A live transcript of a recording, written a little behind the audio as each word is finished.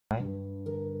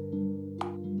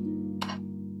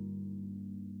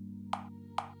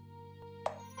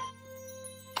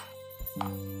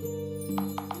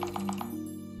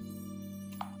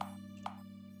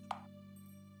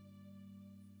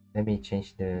Let me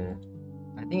change the...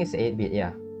 I think it's 8-bit,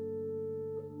 yeah.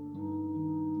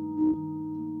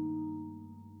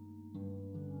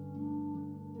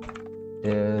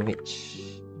 The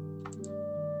witch.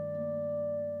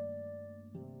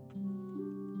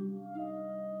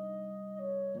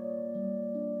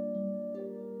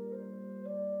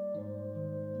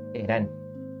 Okay, done.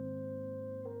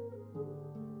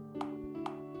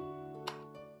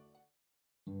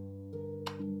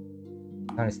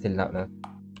 Sound is still loud though.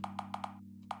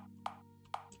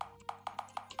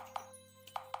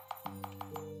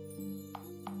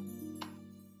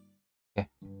 Okay.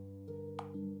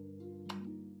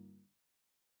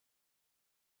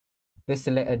 Please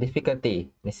select a difficulty.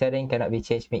 The setting cannot be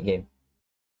changed mid-game.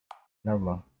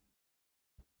 Normal.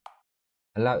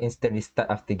 Allow instant restart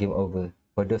after game over.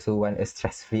 For those who want a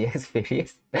stress-free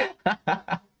experience.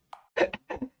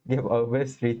 Game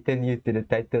overs return you to the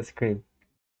title screen.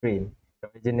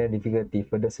 Original difficulty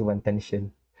for those who want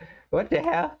tension. What the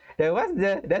hell?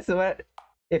 That's what...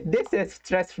 If this is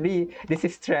stress-free, this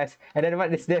is stress. And then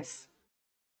what is this?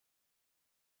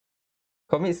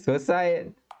 Commit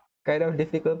suicide kind of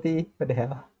difficulty? What the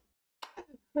hell?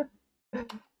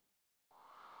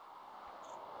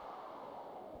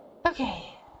 Okay.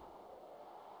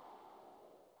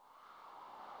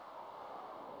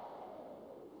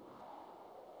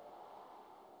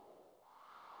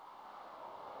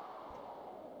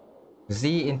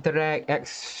 Z interact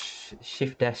X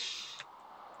shift dash.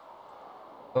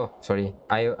 Oh, sorry.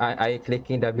 I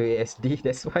clicking WASD,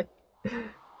 that's why.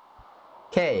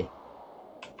 K.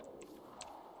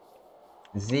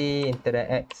 Z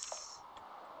interact X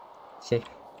shift.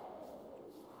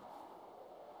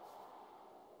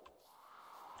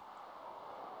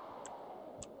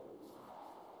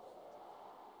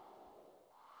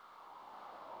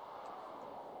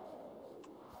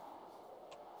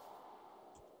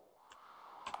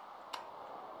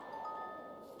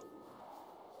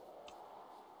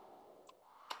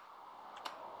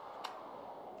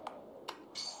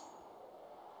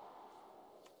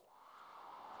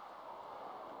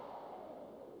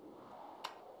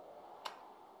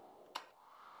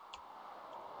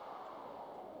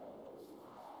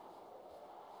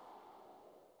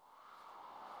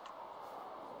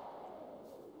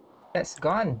 That's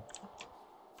gone.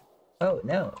 Oh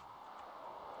no.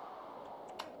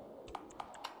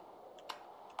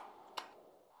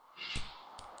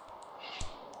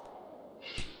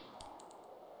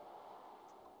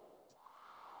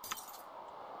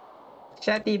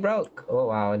 Shatty broke. Oh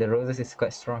wow, the roses is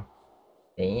quite strong.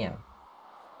 Damn.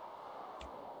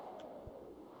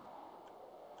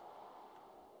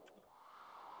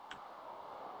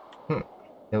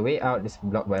 The way out is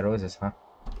blocked by roses, huh?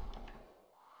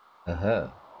 Uh-huh.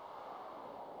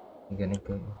 I'm gonna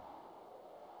go.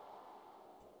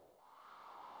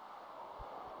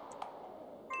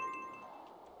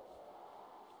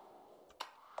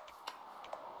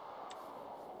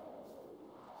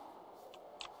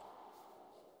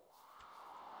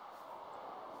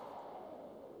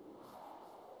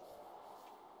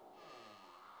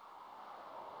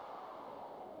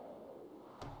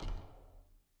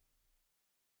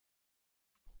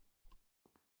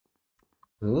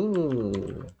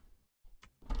 Ooh.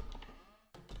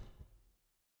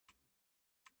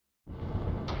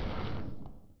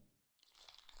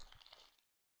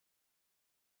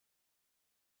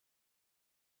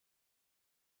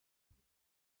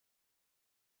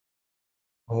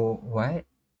 Oh, what?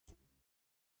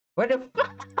 What the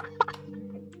fuck?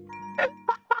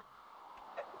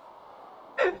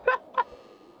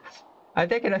 I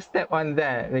think I cannot step on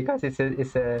that because it's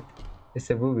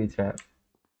a booby trap.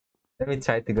 Let me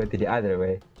try to go to the other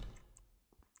way.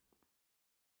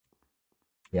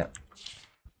 Yep.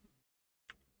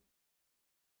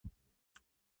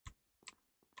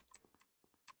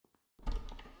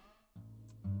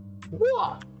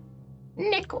 Whoa!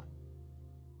 Nico!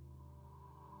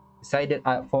 Decided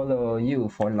I'd follow you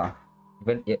for laugh.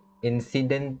 Even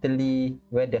incidentally,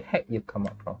 where the heck you come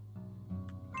up from?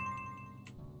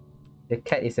 The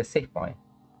cat is a safe point.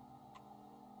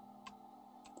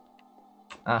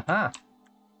 Aha!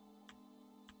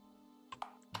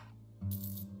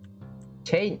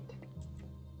 Chained.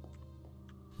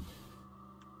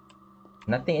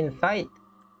 Nothing in sight.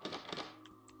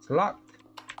 It's locked.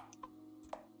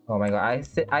 Oh my god,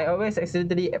 I always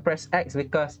accidentally press X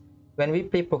because when we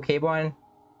play Pokemon,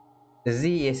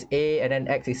 Z is A and then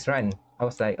X is run. I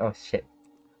was like, oh shit.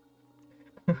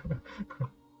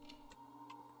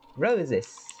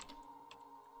 Roses.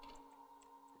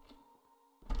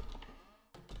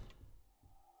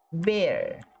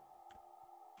 Bear.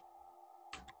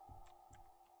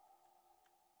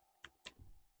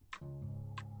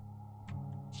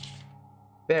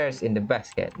 Bears in the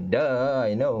basket. Duh,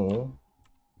 I know.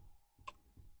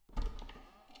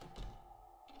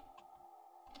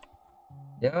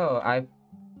 Yo, I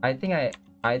think I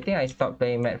stopped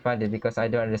playing Mad Father because I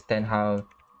don't understand how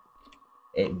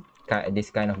it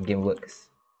this kind of game works.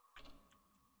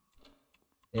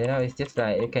 You know, it's just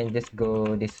like you can just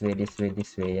go this way, this way,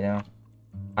 this way. You know,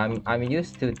 I'm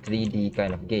used to 3D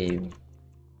kind of game,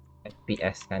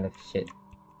 FPS kind of shit,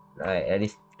 like at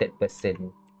least third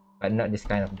person, but not this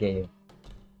kind of game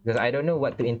because I don't know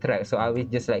what to interact. So I will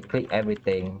just like click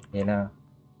everything. You know.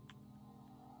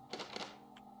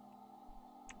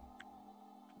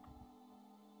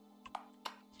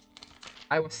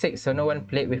 I was sick, so no one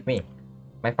played with me.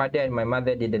 My father and my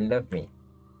mother didn't love me.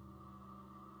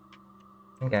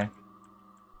 Okay.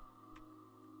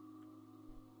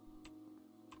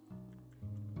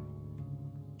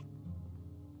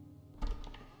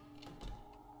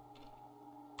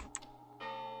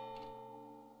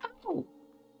 Oh,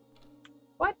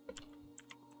 what?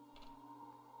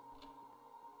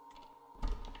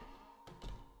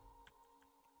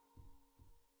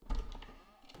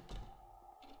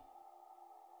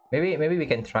 Maybe we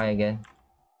can try again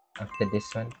after this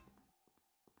one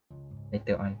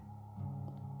later on.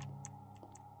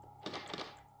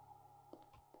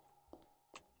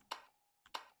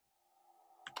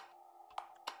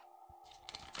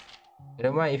 I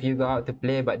don't mind if you go out to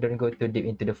play, but don't go too deep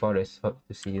into the forest. Hope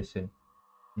to see you soon.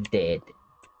 Dead.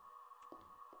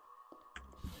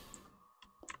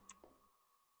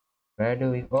 Where do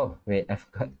we? Oh wait, I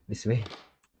forgot this way.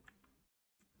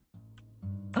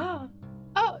 Oh,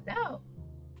 oh no!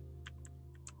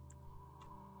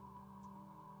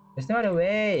 There's not a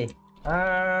way.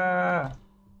 Ah,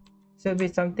 should be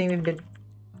something with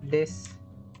this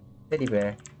teddy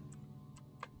bear.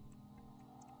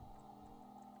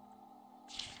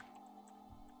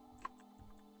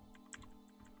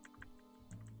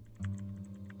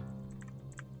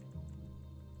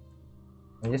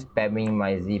 I'm just spamming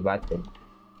my Z button.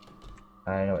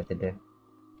 I don't know what to do.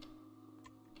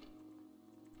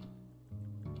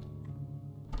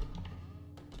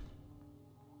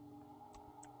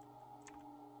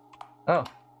 Oh.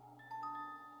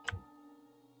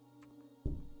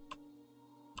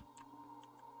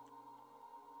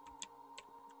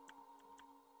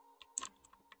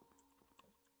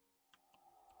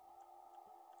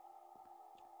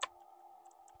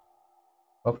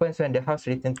 Opens when the house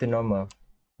returns to normal.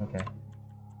 Okay.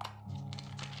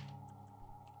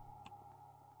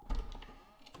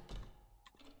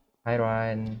 Hi,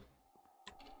 Ryan.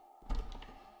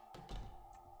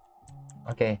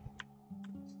 Okay.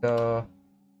 So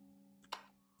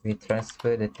we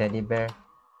transfer the teddy bear.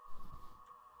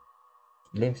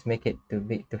 Limbs make it too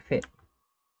big to fit.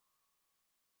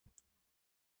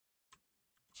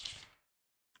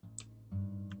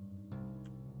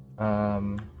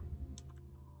 Um.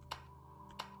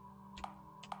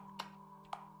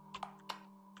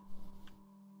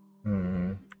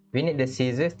 We need the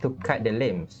scissors to cut the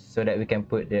limbs so that we can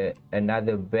put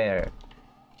another bear,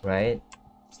 right?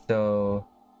 So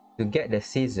to get the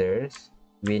scissors,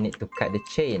 we need to cut the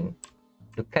chain.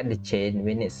 To cut the chain,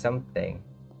 we need something.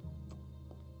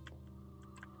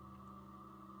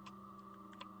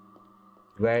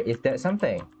 Where is that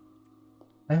something?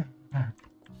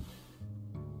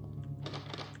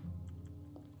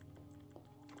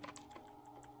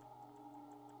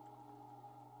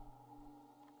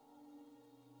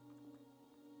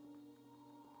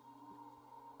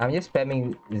 I'm just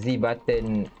spamming Z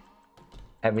button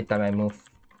every time I move,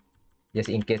 just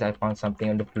in case I found something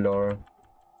on the floor.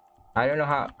 I don't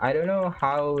know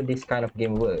how this kind of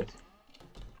game works,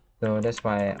 so that's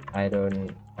why I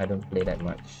don't play that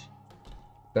much,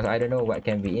 because I don't know what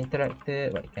can be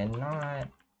interacted, what cannot.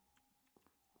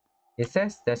 It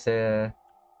says there's a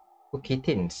cookie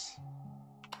tins.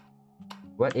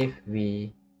 What if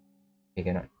we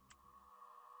cannot?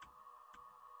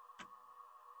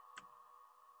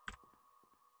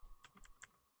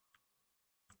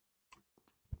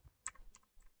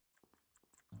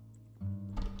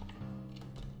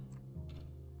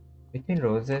 Between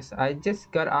roses, I just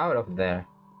got out of there.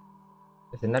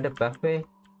 There's another pathway.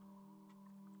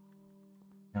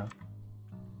 No.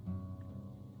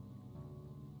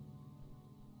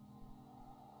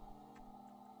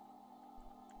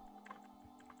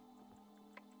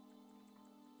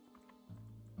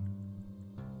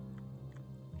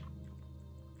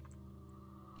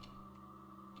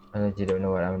 I legit don't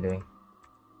know what I'm doing.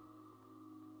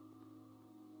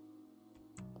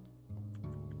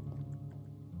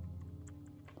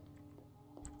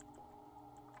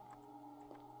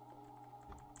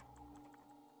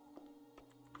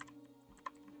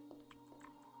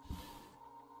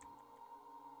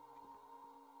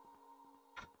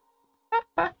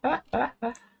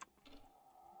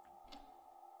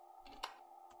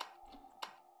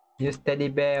 Use teddy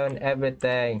bear on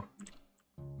everything.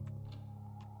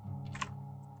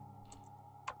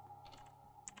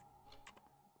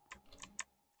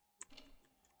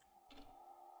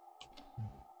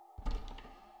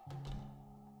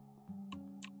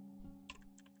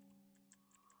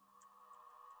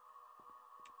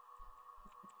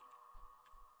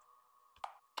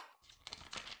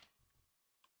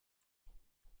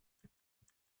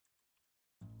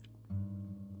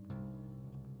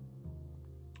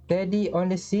 Teddy on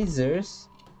the scissors?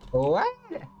 What?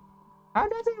 How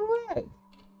does it work?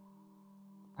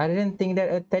 I didn't think that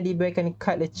a teddy bear can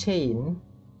cut the chain.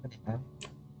 Okay.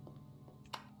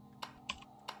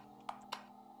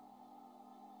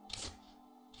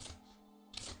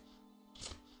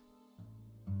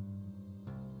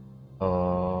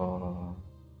 Oh,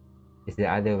 it's the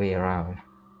other way around.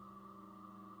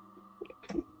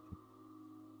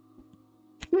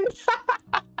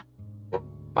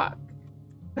 Fuck.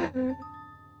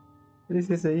 This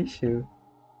is an issue.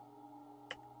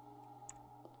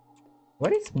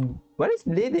 What is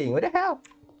bleeding? What the hell?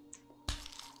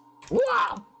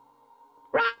 Whoa!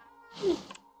 Run!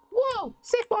 Whoa!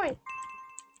 Save point!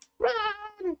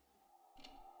 Run!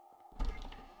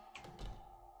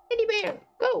 Teddy bear,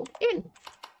 go in!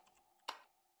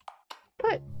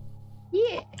 Put!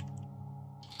 Yeah!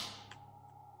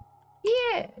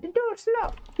 Yeah! The door's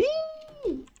locked!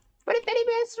 Eee! But the teddy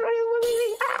bear's running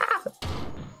away! Ah!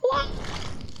 What?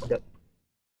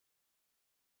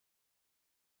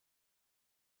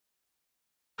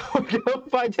 What the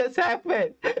fuck just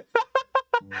happened?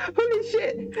 Holy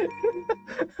shit!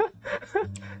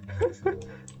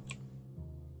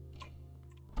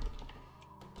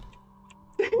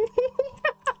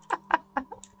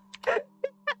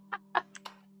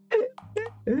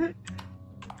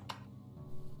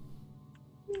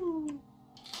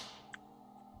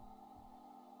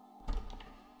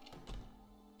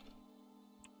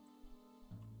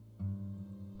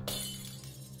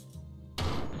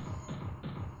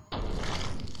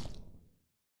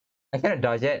 I cannot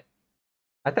dodge it.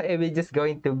 I thought it was just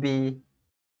going to be.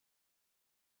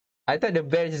 I thought the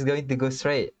bear is just going to go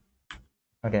straight.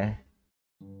 Okay.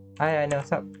 I know.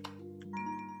 Stop.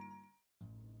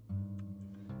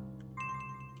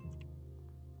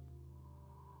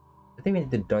 I think we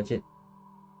need to dodge it.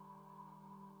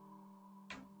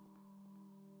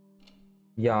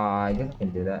 Yeah, I guess I can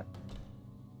do that.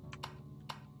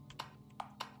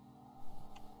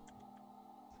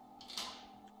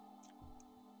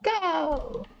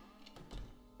 Go!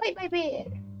 Bye bye bear!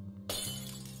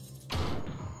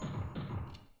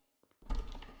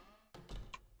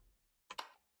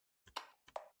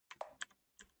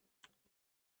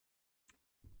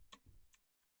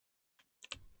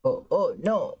 Oh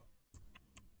no!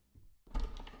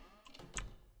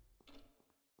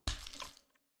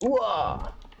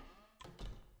 Whoa!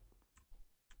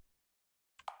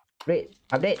 Great!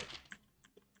 Update!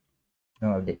 No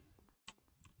update.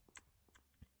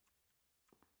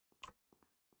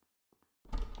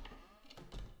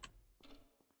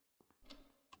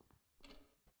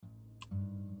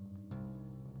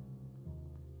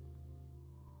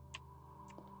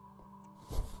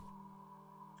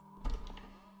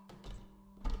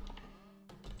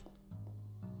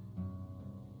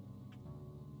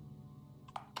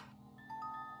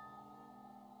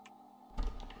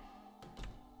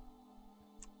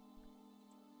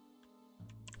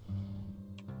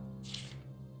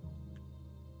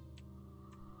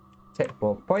 Check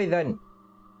for poison.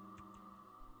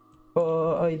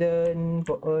 Poison.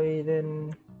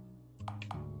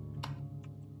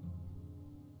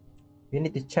 You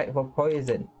need to check for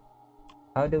poison.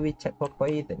 How do we check for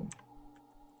poison?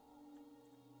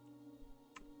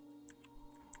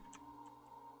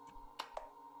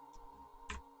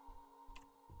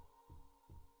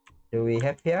 Do we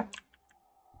have here?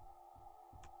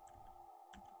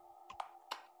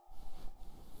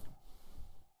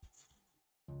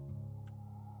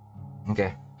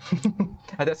 Okay.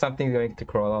 I thought something's going to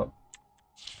crawl out.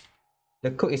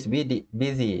 The cook is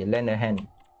busy. Lend a hand.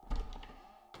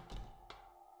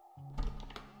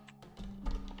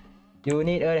 You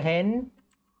need a hand?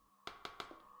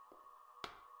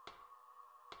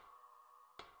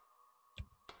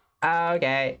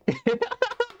 Okay.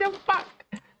 The fuck?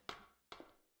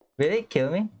 Will it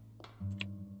kill me?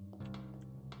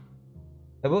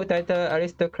 The book title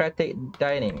Aristocratic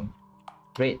Dining.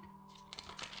 Great.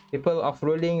 People of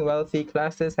ruling wealthy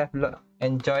classes have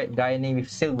enjoyed dining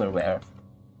with silverware,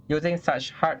 using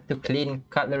such hard to clean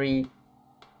cutlery.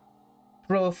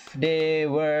 Proof they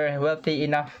were wealthy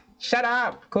enough. Shut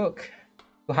up, cook!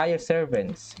 to hire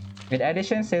servants. In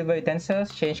addition, silver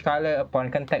utensils change color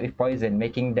upon contact with poison,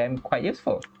 making them quite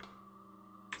useful.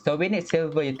 So we need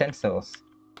silver utensils.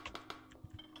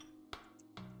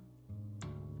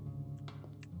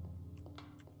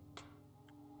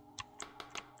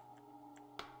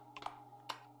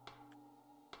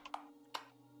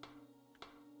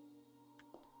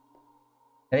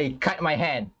 Hey, cut my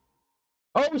hand.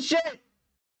 Oh shit!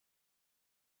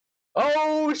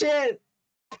 Oh shit!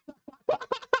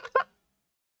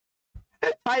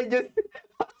 I just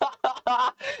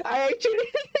I actually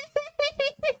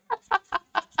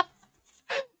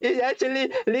it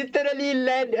actually literally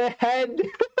led a hand.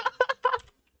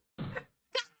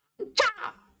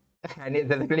 And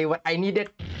it's exactly what I needed.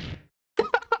 Oh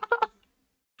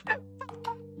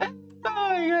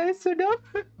my god, it's so dumb.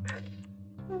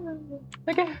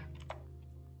 Okay.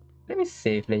 Let me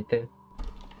save later.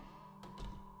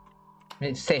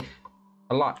 It's safe.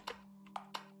 A lot.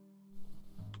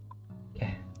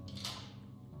 Okay.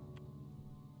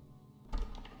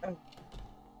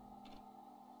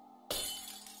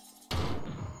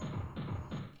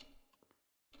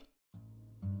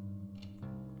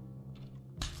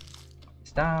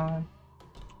 It's down.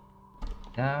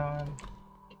 Down.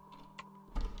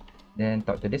 Then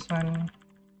talk to this one.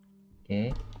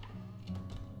 Okay.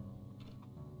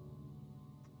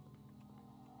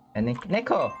 And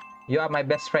Neko, you are my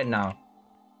best friend now.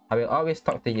 I will always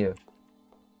talk to you.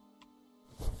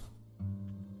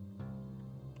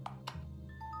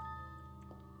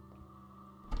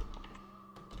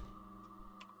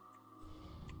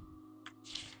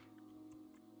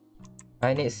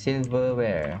 I need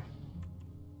silverware.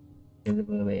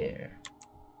 Silverware.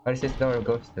 Where is this door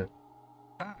goes to?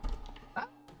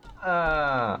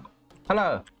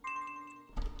 Hello.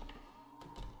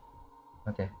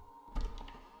 Okay.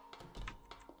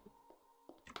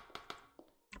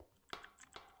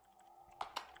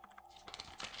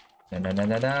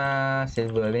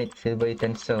 Silver, we need silver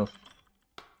utensils.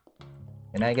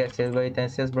 Can I get silver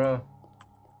utensils, bro?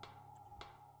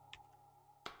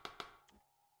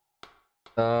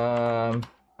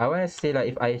 I want to see like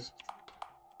if I.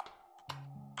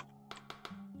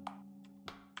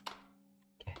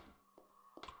 Okay.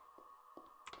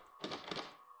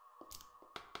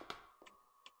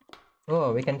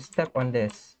 Oh, we can step on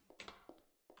this.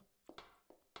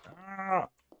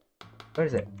 Where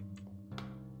is it?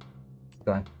 It's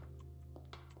gone.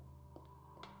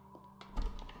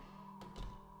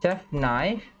 Chef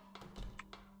knife.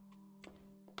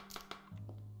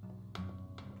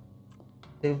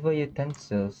 Silver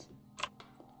utensils.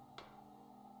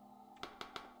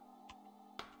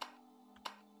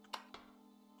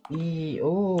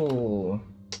 Oh.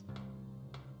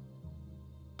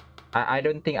 I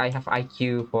don't think I have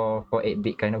IQ for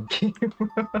 8-bit kind of game.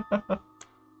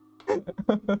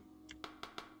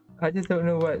 I just don't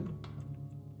know what,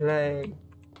 like,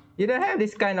 you don't have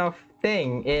this kind of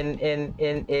thing in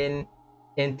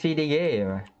 3D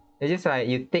game. It's just like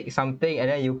you take something and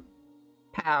then you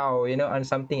pow, you know, on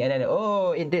something and then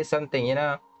oh, it did something, you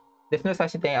know. There's no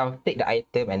such thing. I'll take the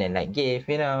item and then like give,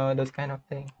 you know, those kind of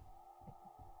thing.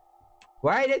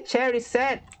 Why the chair is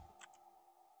set?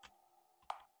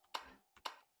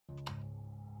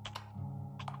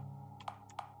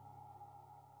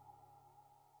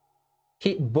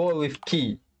 Hit ball with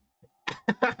key.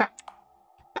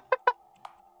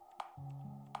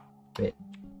 Wait.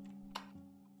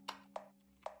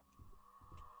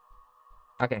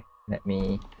 Okay, let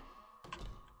me.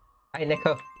 Hi,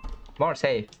 Neko. More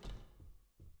safe.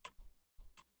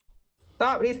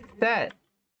 Stop reset.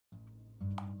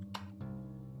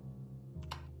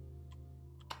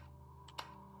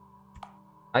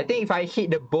 I think if I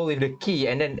hit the ball with the key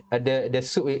and then the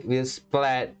soup will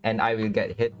splat and I will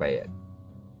get hit by it.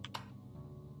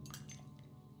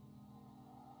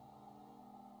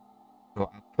 So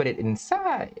I'll put it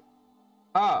inside.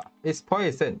 Ah, it's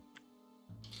poison.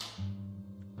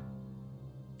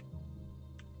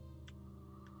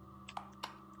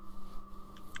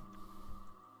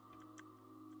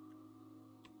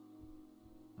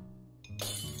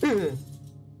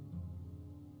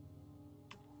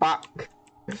 Fuck.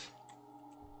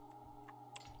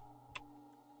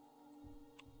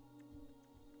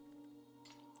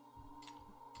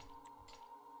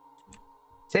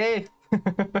 Safe.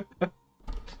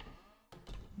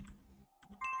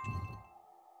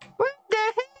 What the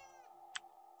heck?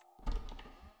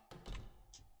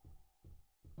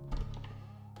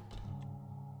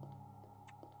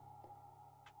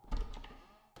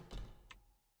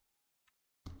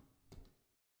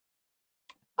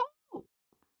 Oh,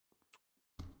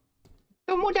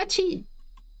 Tomodachi.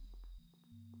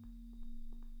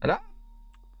 Hello?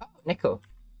 Nico.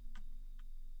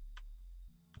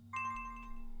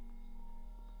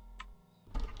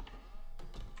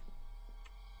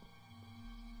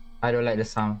 I don't like the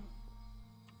sound.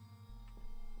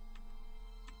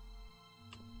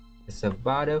 It's a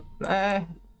butterfly.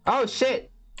 Oh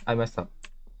shit! I messed up.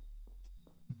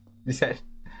 Reset.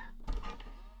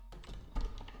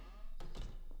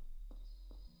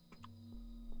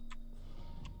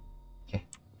 Okay.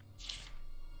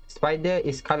 Spider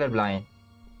is colorblind.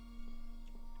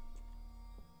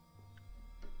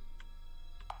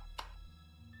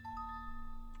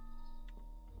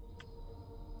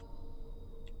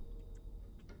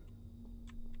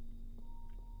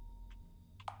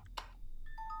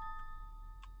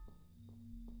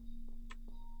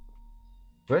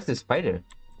 Where's the spider?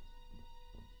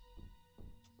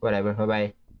 Whatever, bye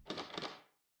bye.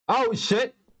 Oh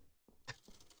shit!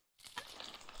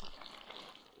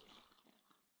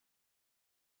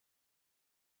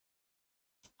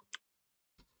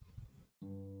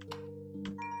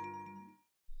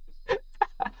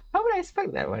 How would I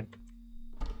expect that one?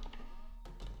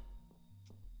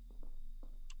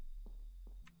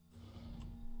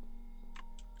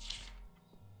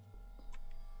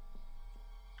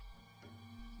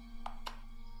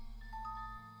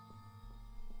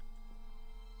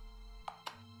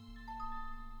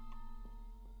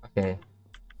 Okay.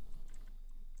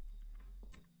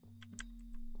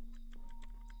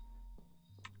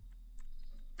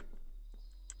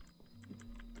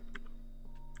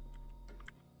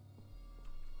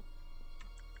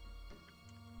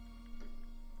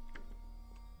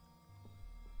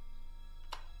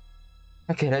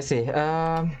 Okay, let's see.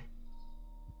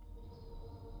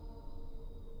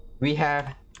 We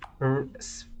have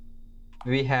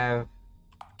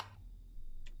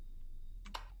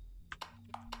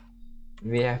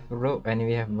we have rope and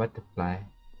we have butterfly.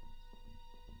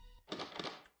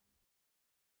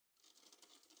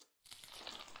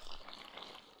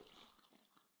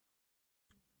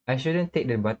 I shouldn't take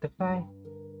the butterfly.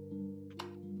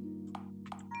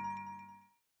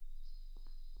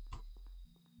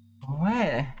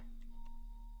 What?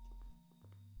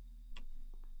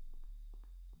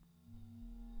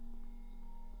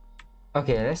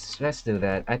 Okay, let's do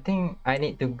that. I think I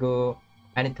need to go.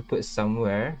 I need to put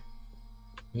somewhere.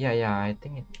 Yeah, I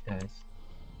think it does.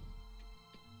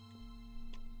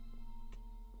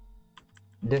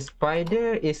 The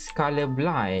spider is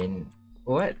colorblind.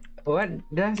 What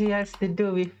does he has to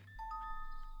do with?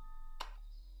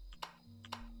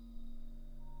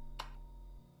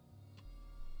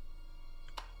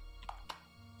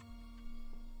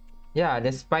 Yeah,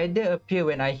 the spider appear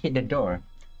when I hit the door.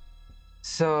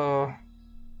 So,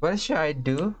 what should I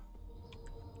do?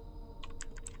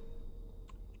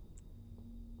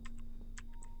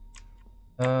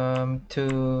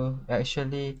 To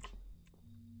actually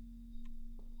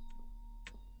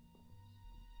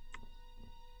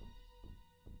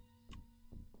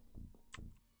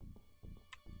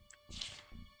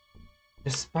the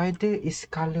spider is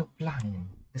colorblind.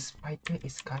 The spider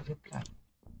is colorblind.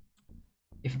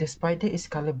 If the spider is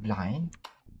colorblind,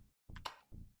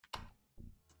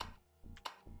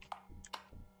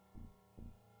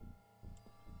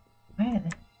 man.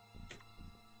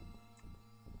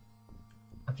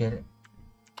 Okay.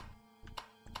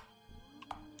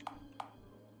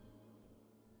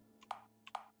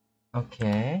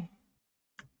 Okay.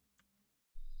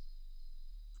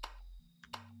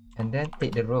 And then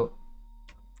take the rope.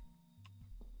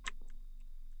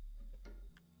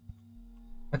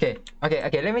 Okay.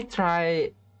 Let me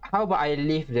try. How about I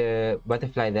leave the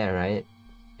butterfly there, right?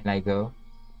 And I go.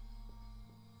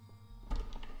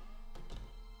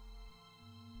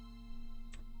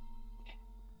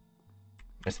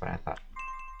 That's what I thought.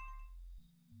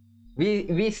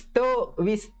 We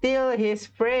steal his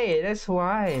prey. That's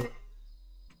why.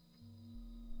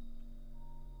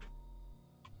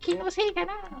 Kinosega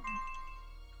na.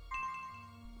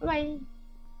 Bye.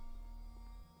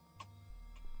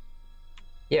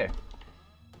 Here.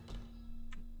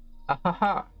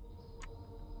 Ahaha.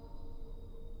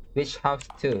 Which house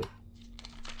too?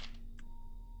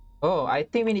 Oh, I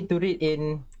think we need to read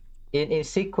in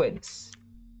sequence.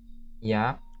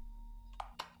 Yeah.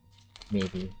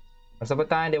 Maybe. Once upon a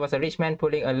time, there was a rich man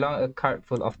pulling along a cart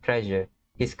full of treasure.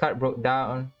 His cart broke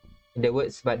down in the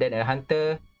woods, but then a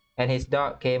hunter and his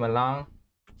dog came along.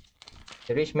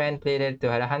 The rich man pleaded to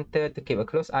the hunter to keep a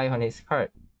close eye on his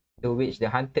cart, to which the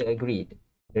hunter agreed.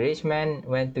 The rich man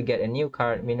went to get a new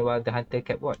cart. Meanwhile, the hunter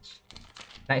kept watch.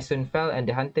 Night soon fell, and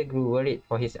the hunter grew worried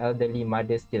for his elderly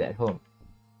mother still at home.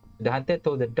 The hunter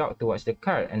told the dog to watch the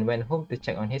cart and went home to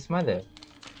check on his mother.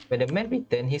 When the man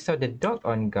returned, he saw the dog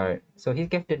on guard, so he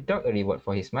gave the dog a reward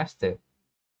for his master.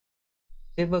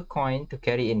 Silver coin to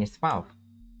carry in his mouth.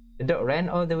 The dog ran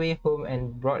all the way home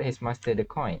and brought his master the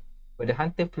coin, but the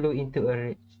hunter flew into a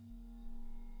rage.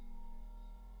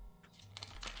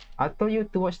 I told you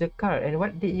to watch the car, and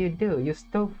what did you do? You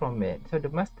stole from it, so the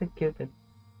master killed it.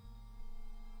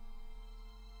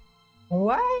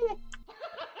 Why?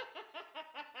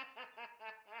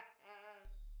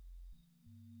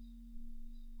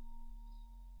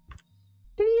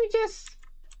 Did you just...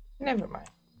 Never mind.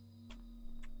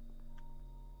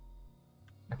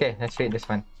 Okay, let's read this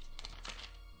one.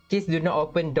 Keys do not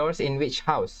open doors in which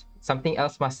house? Something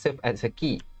else must serve as a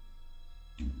key.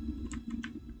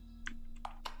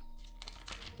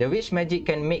 The witch magic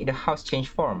can make the house change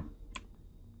form.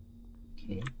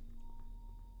 Okay.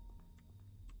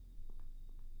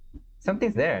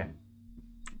 Something's there.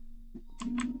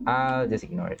 I'll just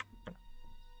ignore it.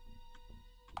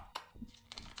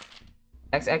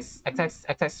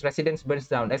 XX residence burns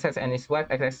down. XX and his wife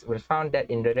XX were found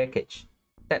dead in the wreckage.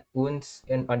 Stab wounds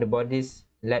on the bodies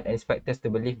led inspectors to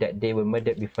believe that they were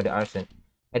murdered before the arson.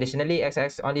 Additionally,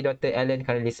 XX's only daughter Ellen,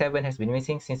 currently 7, has been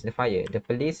missing since the fire. The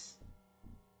police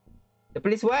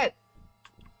what?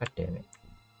 God damn it.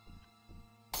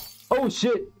 Oh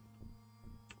shit!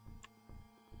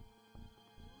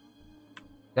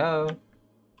 Hello?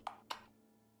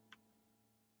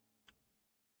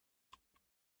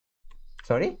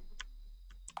 Sorry?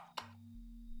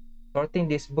 Sorting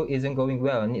this book isn't going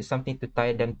well. Need something to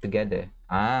tie them together.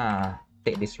 Ah,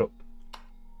 take this rope.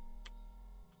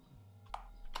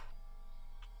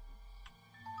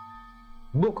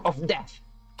 Book of Death.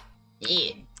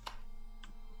 Yeah.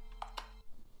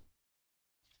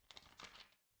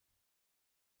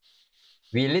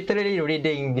 We literally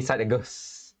reading beside the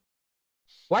ghost.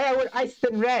 Why would I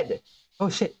turn red? Oh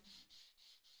shit.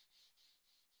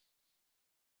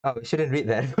 Oh, we shouldn't read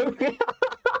that. God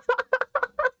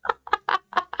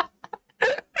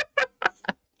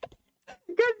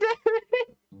damn it.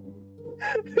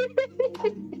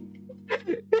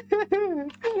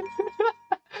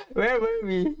 Where were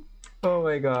we? Oh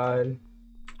my god.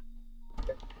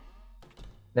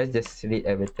 Let's just read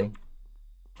everything.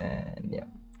 And yeah.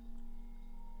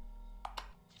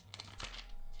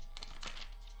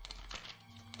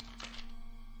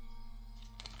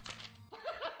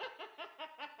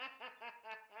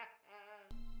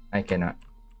 I cannot.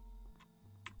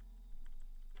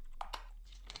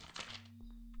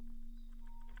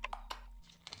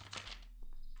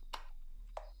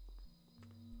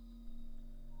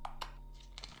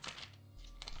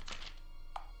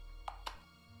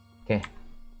 Okay.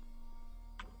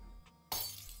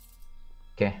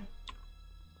 Okay.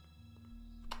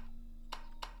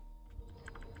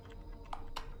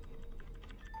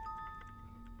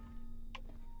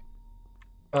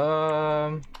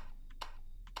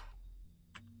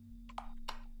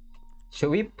 Should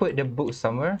we put the book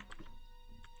somewhere?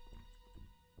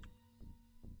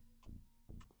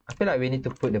 I feel like we need to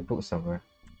put the book somewhere.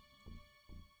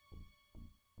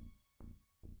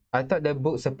 I thought the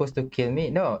book's supposed to kill me.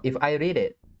 No, if I read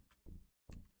it.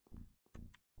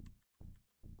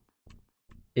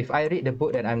 If I read the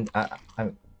book, then I'm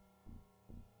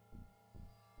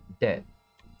dead.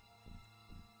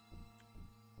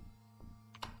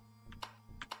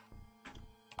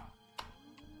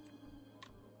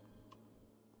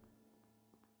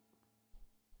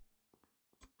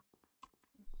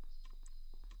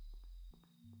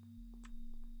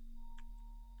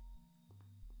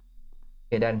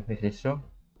 Okay, done with this room.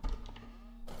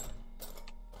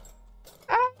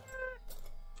 Ah!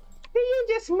 Did you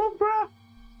just move, bro?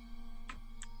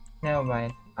 Never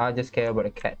mind. I'll just care about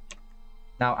the cat.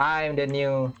 Now I'm the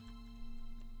new...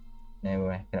 Never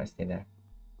mind. Cannot stay there.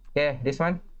 Okay, this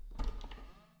one.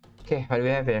 Okay, what do we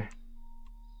have here?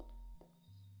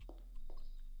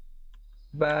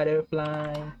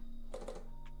 Butterfly.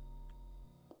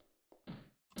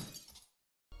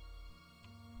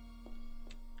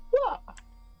 Whoa!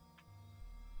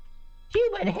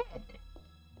 Human head.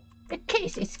 The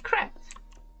case is cracked.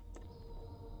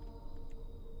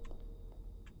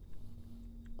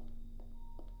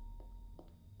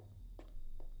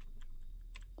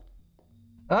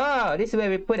 Oh, this is where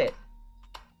we put it.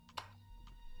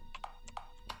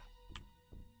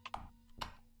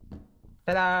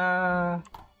 Ta-da!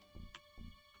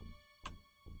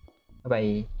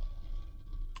 Bye-bye.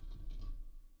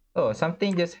 Oh,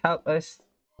 something just helped us.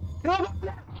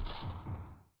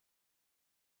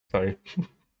 Sorry.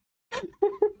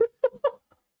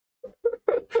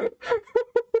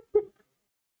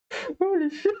 Holy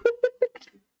shit.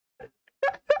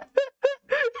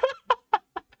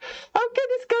 How can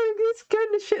this guy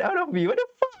shit out of me. What the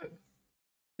fuck?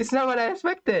 It's not what I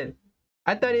expected.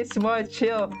 I thought it's more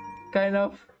chill, kind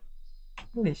of.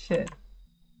 Holy shit.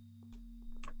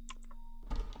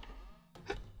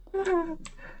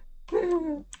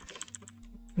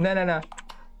 No.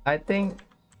 I think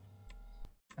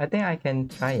I can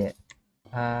try it.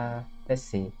 Let's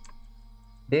see.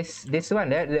 This one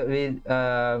that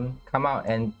will come out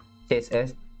and chase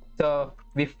us. So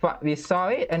we saw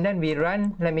it and then we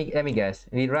run. Let me guess.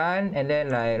 We run and then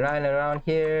like run around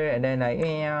here and then like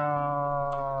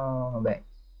back.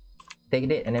 Take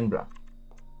it and then block.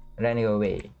 And then go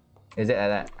away. Is it like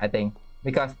that? I think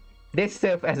because this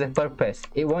serves as a purpose.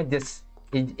 It won't just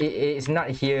it's not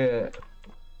here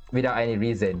without any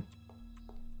reason.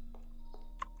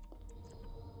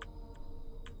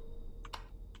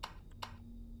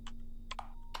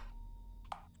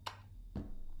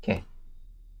 Okay.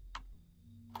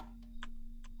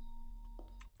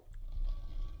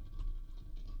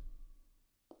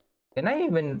 Can I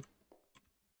even...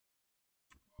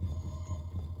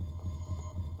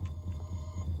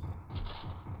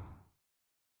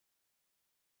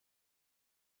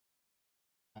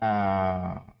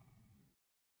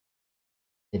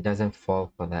 it doesn't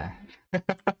fall for that.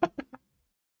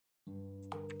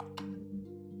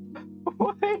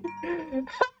 Why?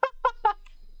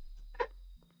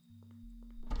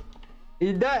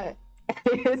 It does.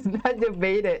 It's not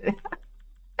debated.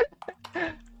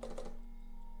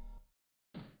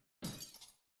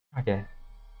 Okay.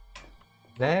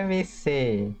 Let me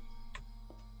see.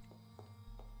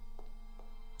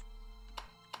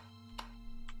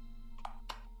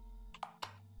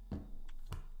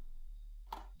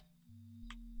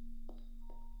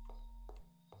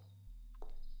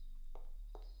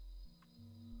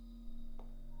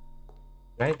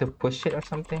 Do I need to push it or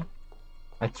something?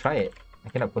 I try it. I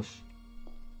cannot push.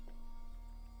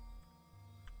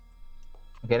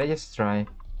 Okay, let's just try.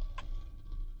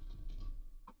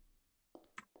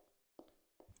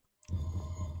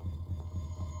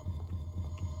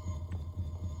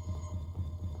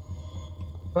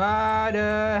 What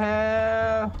the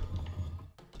hell?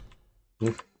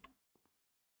 Oof.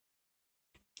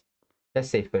 Let's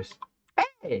save first.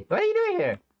 Hey, what are you doing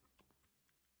here?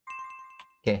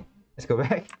 Okay, let's go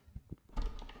back.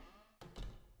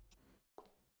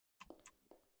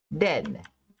 Dead.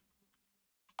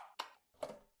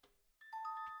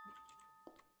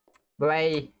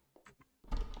 Bye.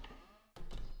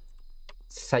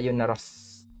 Sayonara.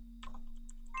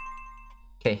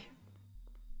 Okay.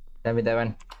 Done with that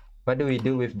one. What do we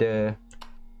do with the...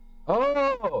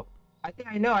 Oh! I think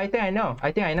I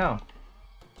know.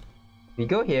 We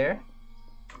go here.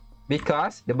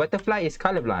 Because the butterfly is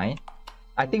colorblind.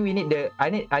 I think we need the...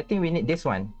 I think we need this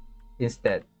one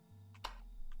instead.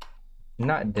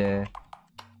 Not the...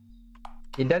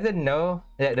 It doesn't know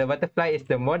that the butterfly is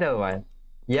the model one.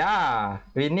 Yeah!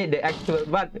 We need the actual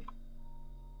butterfly.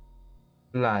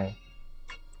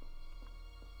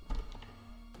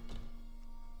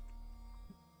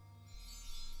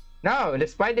 No, the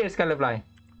spider is colorblind.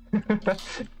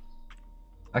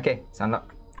 Okay, it's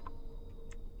unlocked.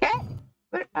 Okay,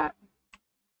 where are...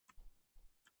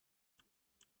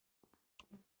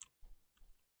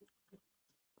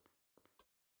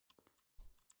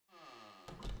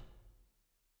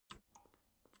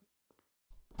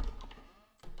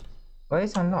 Why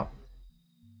is unlocked?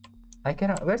 I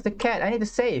cannot... Where's the cat? I need to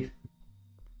save.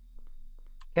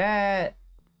 Cat!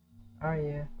 Are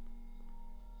you?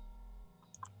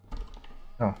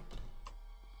 Oh.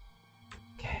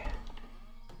 Okay.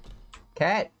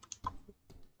 Cat!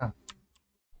 Oh.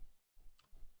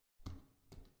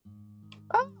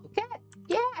 Oh, cat!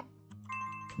 Yeah!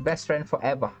 Best friend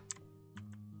forever.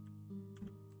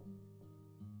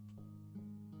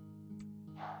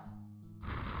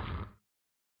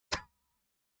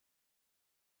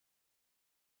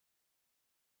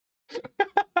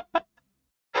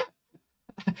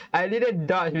 I didn't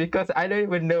dodge because I don't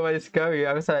even know what is coming.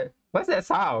 I was like, what's that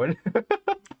sound?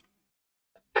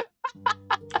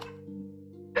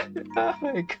 Oh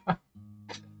my god.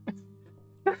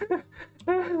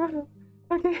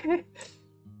 Okay.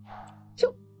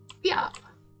 Shoot. Yeah.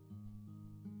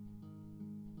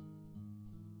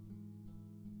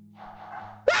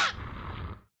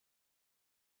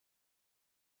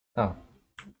 Oh.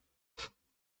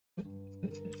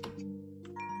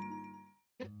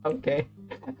 Okay.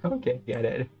 Okay, got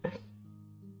it.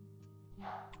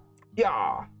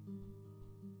 Yeah.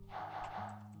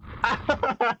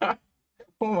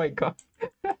 Oh my god.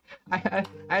 I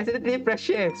accidentally pressed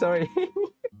shift, sorry.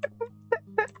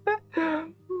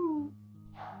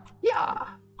 Yeah.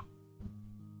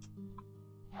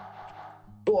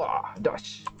 Wow,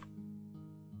 dodge.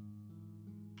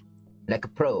 Like a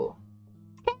pro.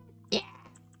 Yeah.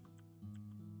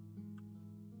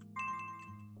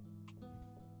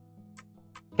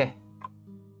 Okay.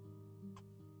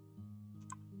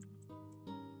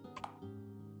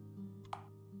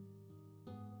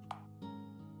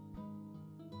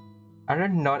 Are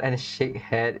nod and shake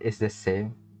head is the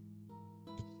same?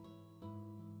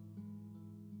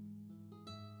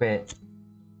 Wait.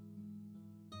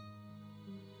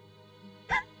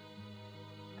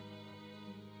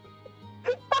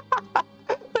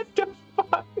 What the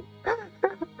fuck?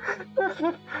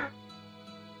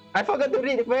 I forgot to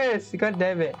read first. God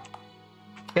damn it.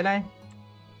 Can I?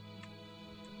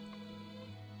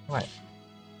 What?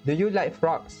 Do you like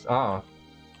frogs? Oh.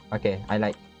 Okay, I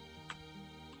like.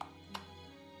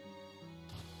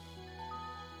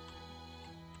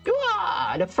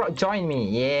 Wah! The frog joined me.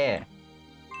 Yeah.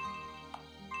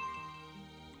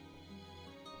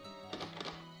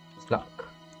 Slug.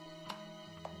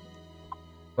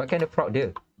 What can the frog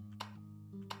do?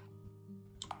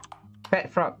 Pet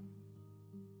frog.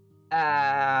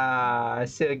 Ah,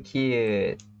 so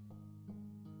cute.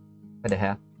 What the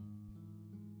hell?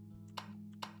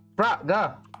 Frog,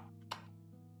 go.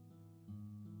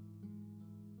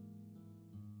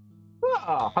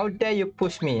 Wow, how dare you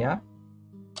push me, huh?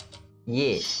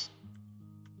 Yeah.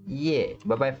 Yeah.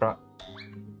 Bye-bye, frog.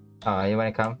 Oh, you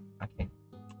wanna come? Okay.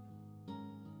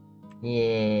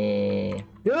 Yeah.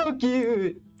 So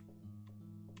cute.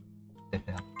 What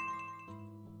the hell?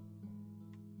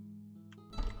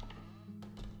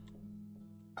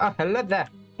 Oh, hello there.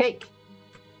 Cake.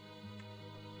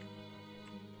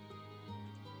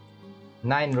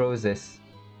 9 roses.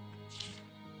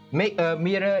 Make a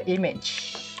mirror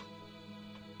image.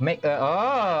 Make a...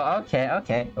 Oh, okay,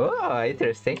 okay. Oh,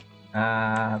 interesting.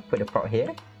 Put the frog here.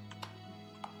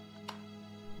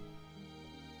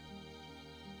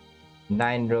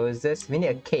 9 roses. We need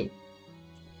a cake.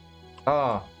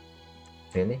 Oh,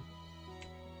 really?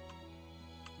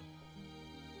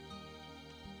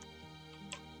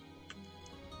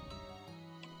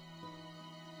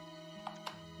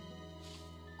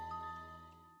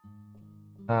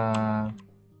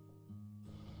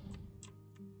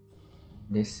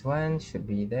 This one should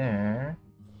be there.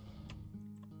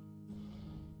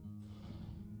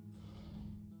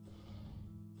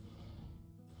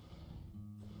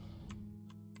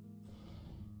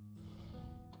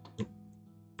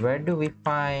 Where do we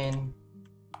find...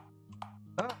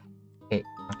 Oh, cake.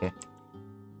 Okay.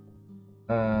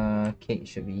 Cake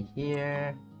should be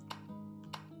here.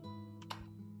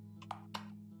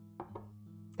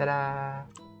 Ta-da!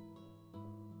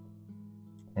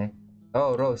 Okay.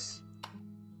 Oh, rose.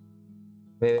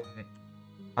 Wait, wait, wait.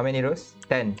 How many rows?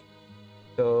 10.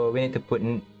 So we need to put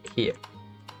in here.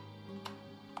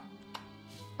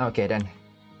 Okay, done.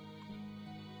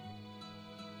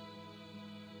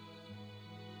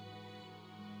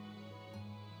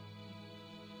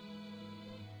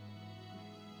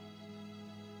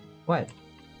 What?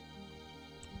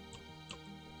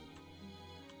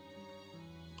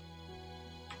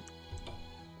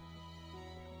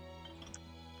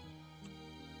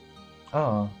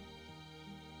 Oh.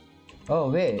 Oh,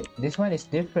 wait. This one is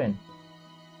different.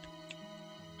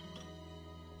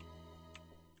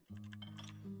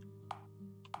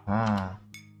 Ah.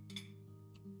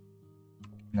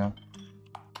 No.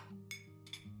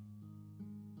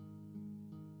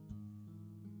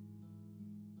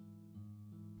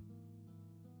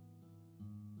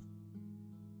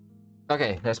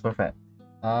 Okay, that's perfect.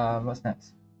 What's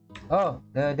next? Oh,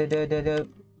 the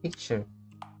picture.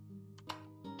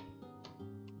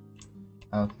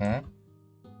 Okay.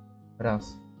 What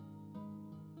else?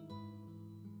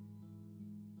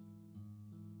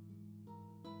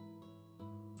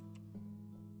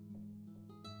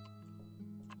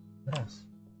 What else?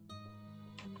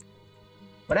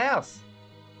 What else?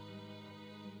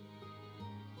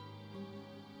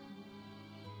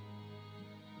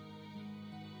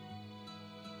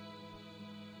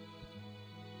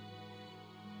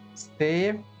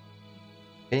 Save.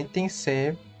 Painting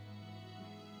save.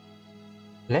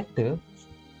 Letter.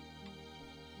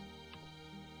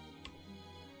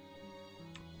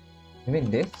 You mean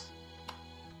this?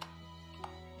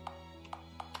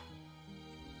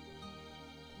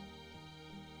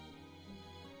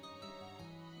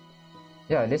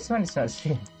 Yeah, this one is not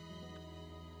saved.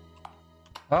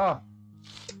 Oh.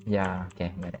 Yeah,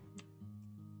 okay, got it.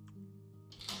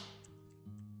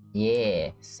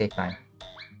 Yeah, save fine.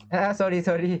 Ah, sorry,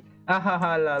 sorry.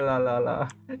 Ah, la la la la.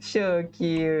 So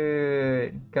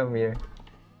cute. Come here.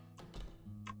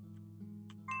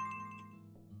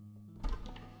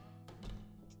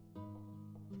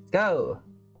 Go.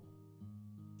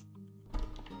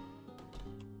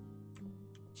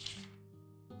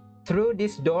 through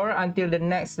this door until the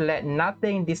next. Let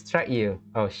nothing distract you.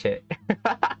 Oh shit.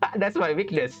 That's my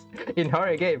weakness in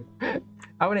horror game.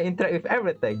 I want to interact with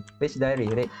everything. Which diary?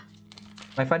 Read.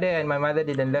 My father and my mother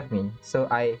didn't love me,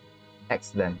 so I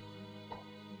asked them.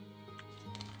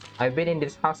 I've been in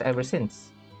this house ever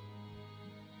since.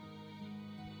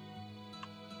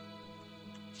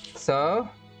 So,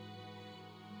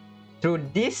 through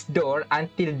this door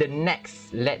until the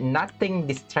next. Let nothing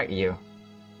distract you.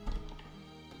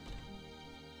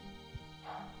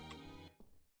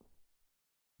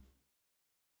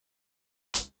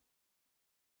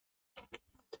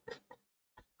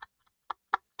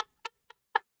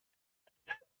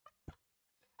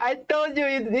 I told you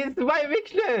it's my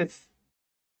weakness.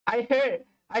 I heard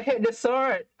the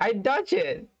sword. I dodged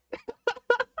it.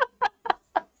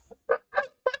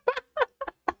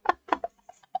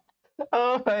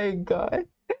 Oh my god.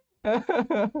 God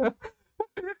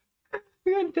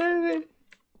damn it.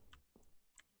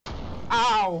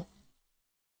 Ow.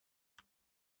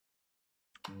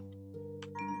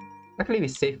 Luckily we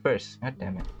saved first. God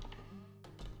damn it.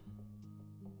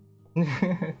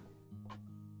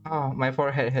 Oh, my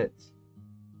forehead hurts.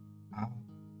 Oh.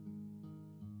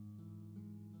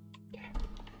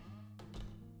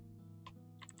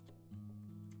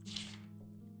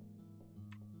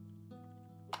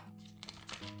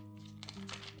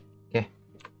 Okay.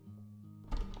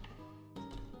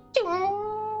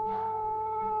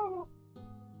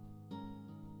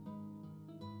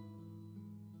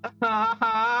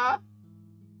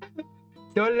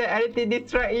 Don't let anything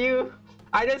distract you.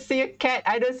 I don't see a cat.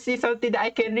 I don't see something that I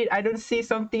can read. I don't see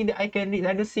something that I can read.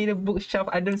 I don't see the bookshelf.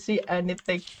 I don't see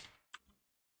anything.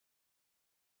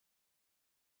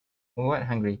 What?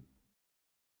 Hungry?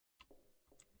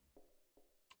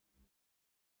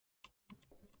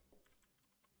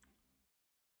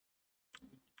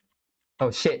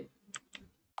 Oh shit.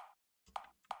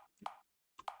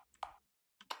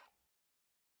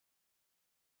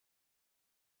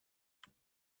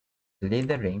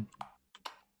 Slithering.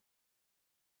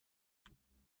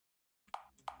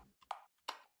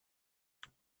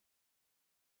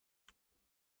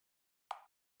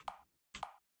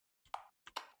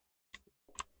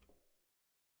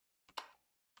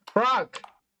 Frog!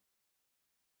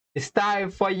 It's time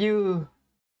for you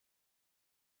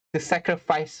to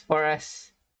sacrifice for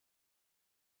us.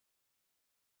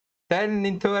 Turn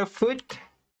into a food.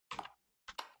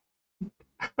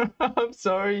 I'm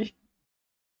sorry,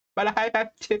 but I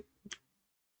have to.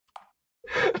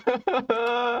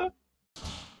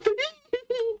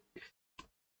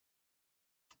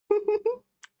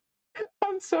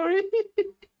 I'm sorry.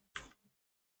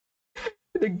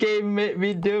 The game made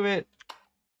me do it.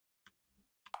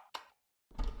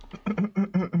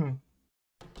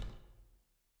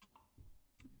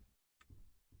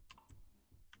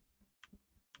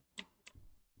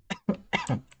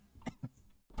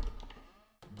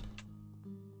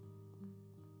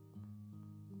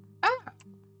 Ah!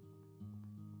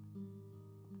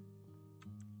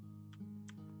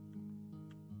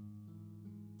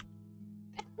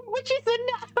 Which is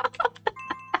enough.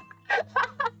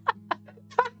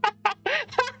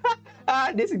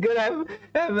 Ah, this is good. I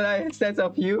have a sense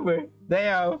of humor.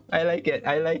 Damn, I like it.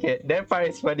 I like it. That part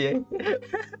is funny.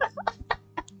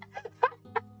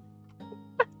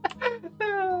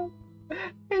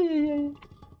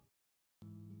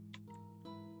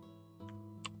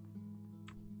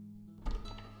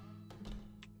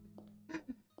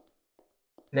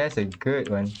 That's a good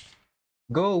one.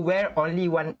 Go where only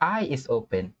one eye is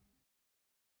open.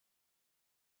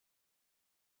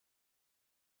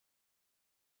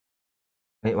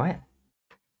 Wait, what?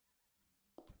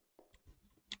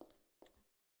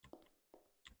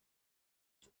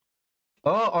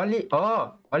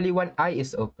 Only one eye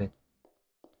is open.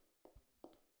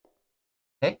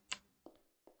 Eh?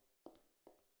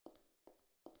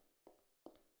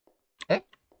 Eh?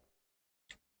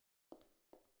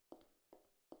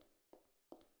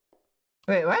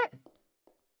 Wait, what?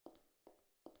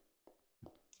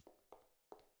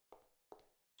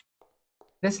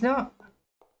 There's no.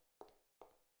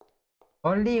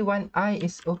 Only one eye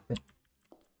is open.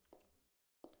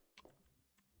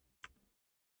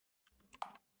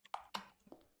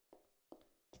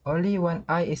 Only one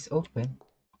eye is open.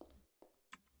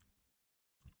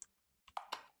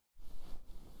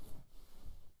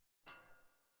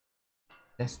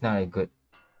 That's not a good.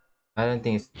 I don't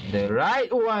think it's the right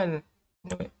one.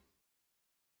 No, wait.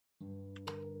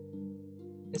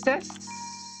 It says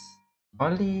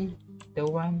only the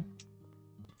one.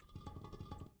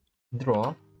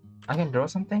 Draw. I can draw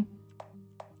something.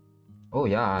 Oh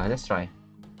yeah, let's try.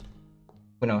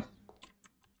 Who knows?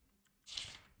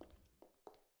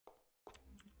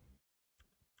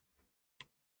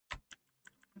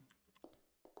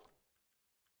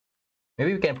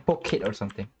 Maybe we can poke it or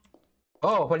something.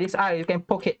 Oh, for this eye, you can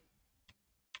poke it.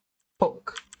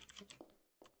 Poke.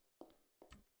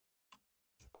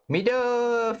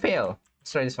 Middle fail.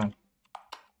 Let's try this one.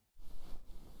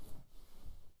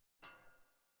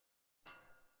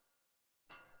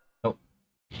 Nope.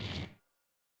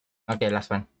 Okay,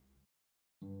 last one.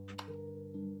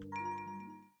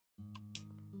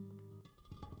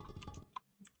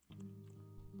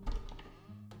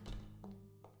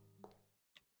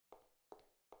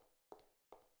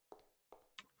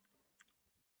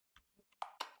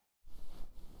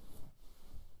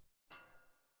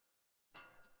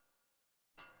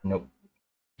 Nope.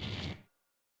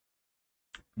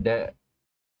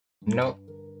 Nope.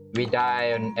 We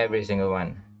die on every single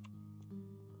one.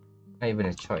 Not even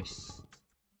a choice.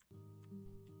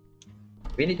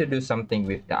 We need to do something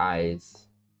with the eyes.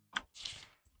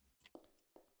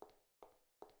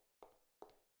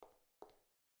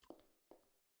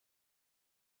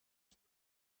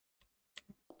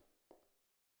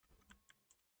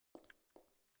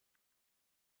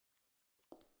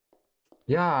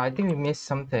 Yeah, I think we missed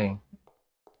something.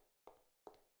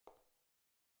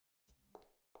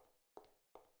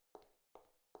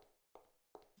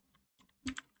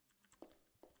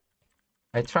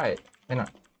 I tried. Why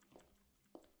not?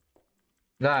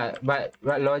 Yeah, but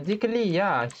logically,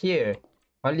 yeah, here.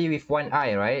 Only with one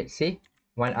eye, right? See?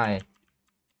 One eye.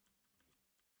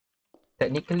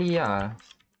 Technically, yeah.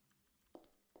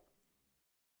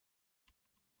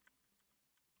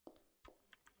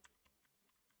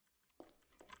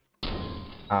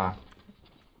 Ah.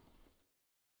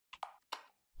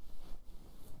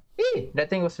 That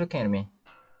thing was looking at me.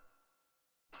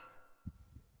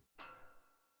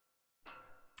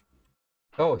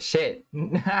 Oh, shit.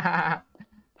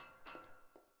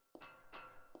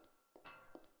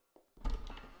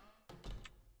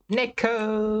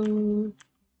 Neko!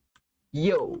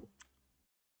 Yo!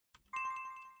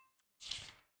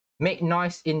 Make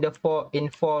noise in the four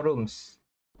rooms.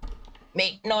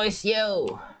 Make noise,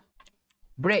 yo!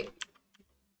 Break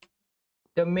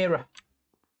the mirror.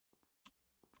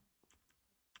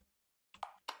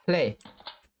 Play.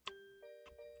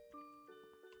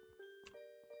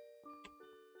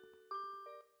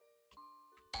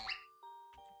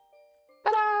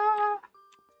 Ta-da!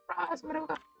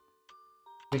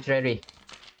 Which ready?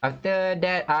 After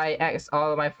that, I asked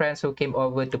all my friends who came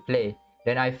over to play.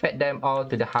 Then I fed them all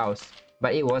to the house.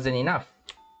 But it wasn't enough.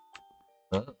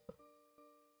 Oh.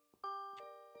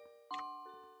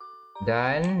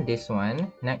 Done. This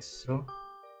one. Next room.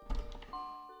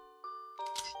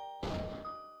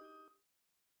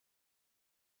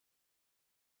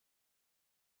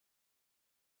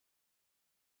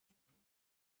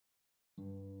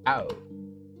 Ow.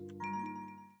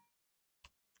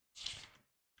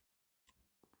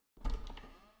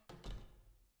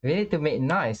 We need to make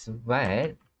noise,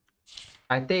 but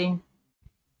I think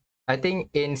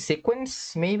in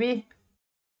sequence maybe.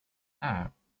 Ah.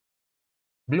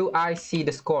 Blue eye see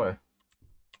the score.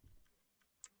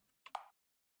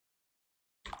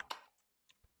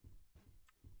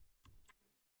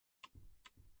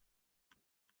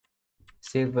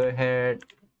 Silver haired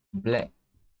black.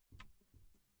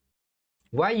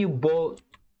 Why you bold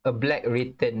a black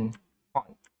written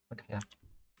font? What the hell?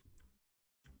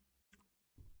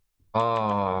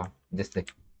 Oh, just the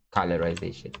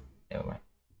colorization. Never mind.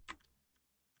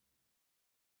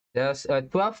 There's a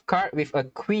 12 card with a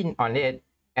queen on it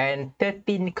and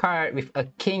 13 card with a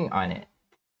king on it.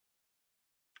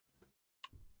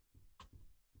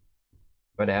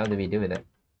 What the hell do we do with it?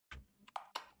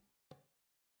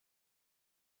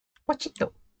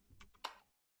 Pochito.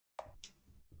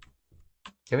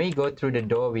 Can we go through the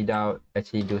door without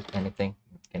actually do anything?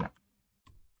 Cannot.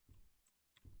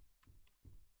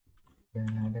 Da,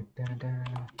 da, da,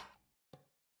 da.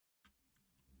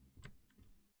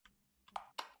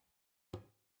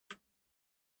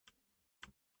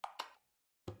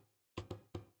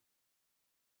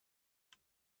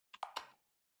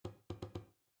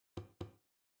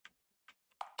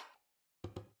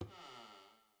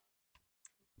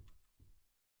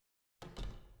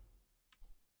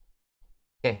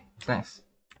 Okay, what's next?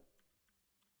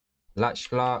 Large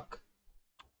clock,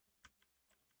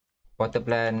 water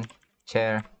plant,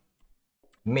 chair,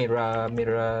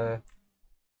 mirror.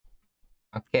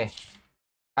 Okay.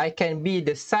 I can be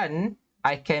the sun,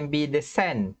 I can be the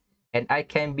sun, and I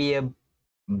can be a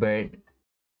bird.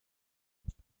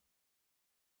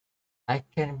 I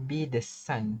can be the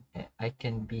sun, I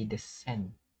can be the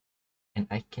sun, and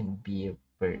I can be a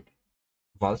bird.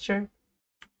 Vulture?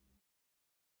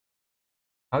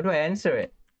 How do I answer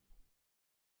it?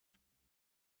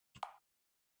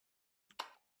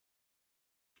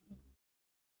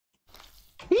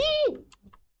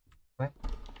 What?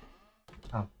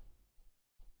 Oh.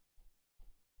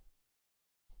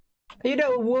 Are you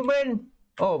the woman?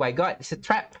 Oh my god, it's a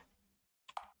trap.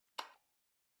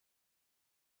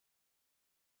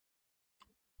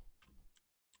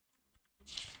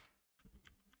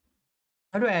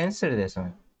 How do I answer this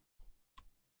one?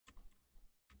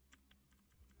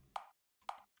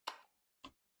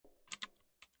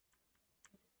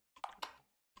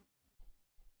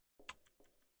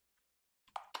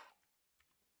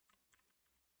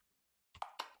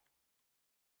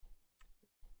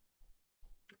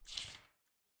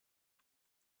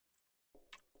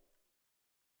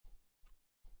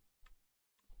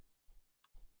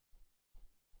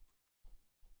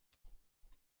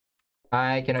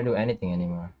 I cannot do anything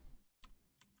anymore.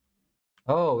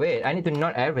 Oh wait, I need to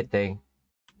note everything.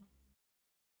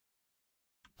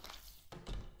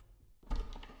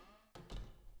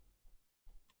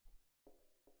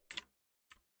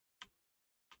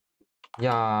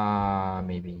 Yeah,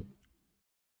 maybe.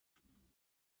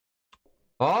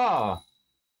 Oh,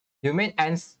 you mean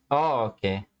ans? Oh,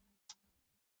 okay.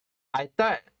 I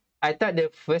thought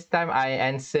the first time I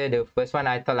answered the first one,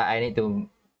 I thought like I need to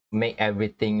make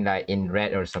everything like in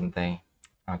red or something.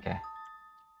 Okay.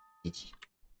 GG.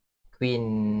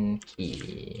 Queen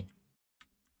key.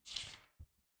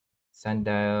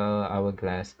 Sundial,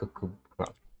 hourglass, cuckoo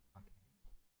clock.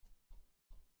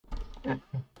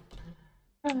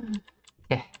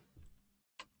 Okay.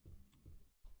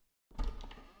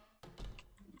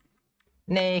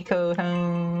 Neko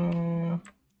Tang.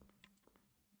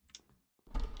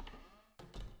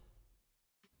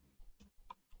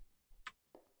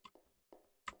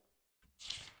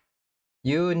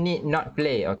 You need not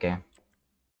play. Okay.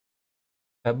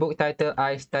 A book titled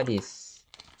Eye Studies.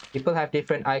 People have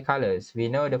different eye colors. We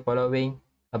know the following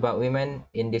about women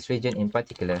in this region in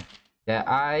particular. Their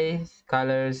eye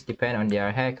colors depend on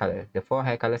their hair color. The four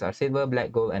hair colors are silver,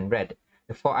 black, gold, and red.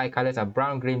 The four eye colors are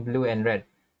brown, green, blue, and red.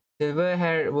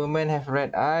 Silver-haired women have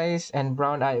red eyes, and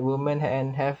brown-eyed women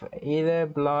and have either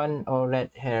blonde or red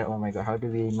hair. Oh my god, how do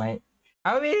we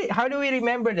how do we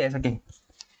remember this? Okay.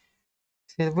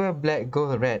 Silver, black,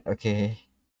 gold, red. Okay.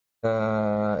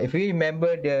 If we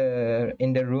remember the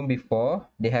in the room before,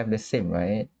 they have the same,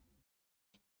 right?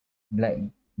 Black,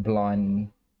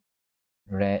 blonde,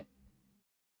 red.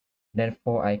 Then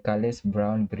four eye colors: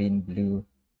 brown, green, blue,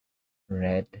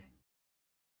 red.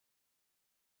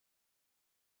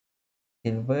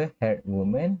 Silver-haired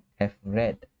women have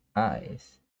red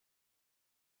eyes.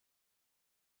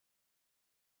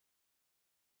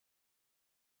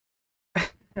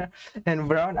 And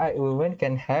brown-eyed women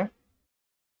can have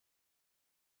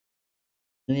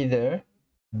either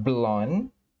blonde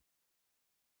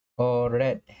or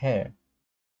red hair.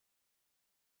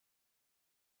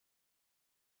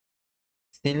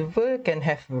 Silver can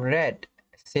have red.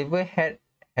 Silver have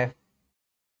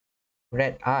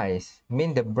red eyes.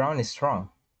 Mean the brown is strong.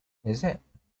 Is it?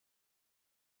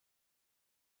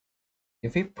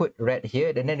 If we put red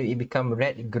here, then it become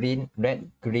red, green,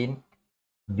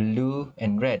 blue,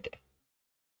 and red.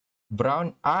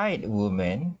 Brown-eyed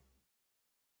woman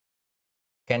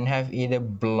can have either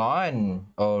blonde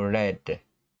or red.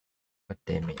 What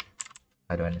damn it.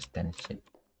 I don't understand shit.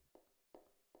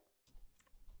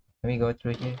 Let me go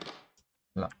through here.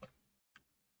 Lock.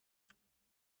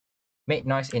 Make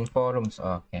noise in forums.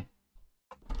 Oh, okay.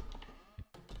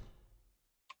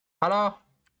 Hello?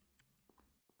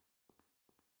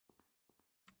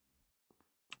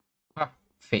 Ah,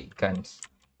 fake guns.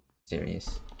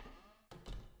 Serious.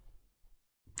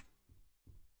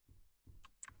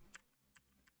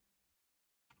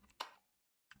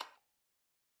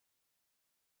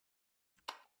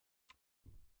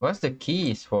 What's the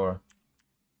keys for?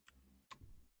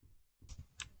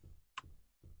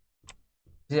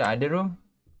 Is it other room?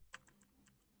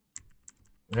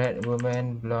 Red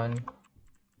woman, blonde,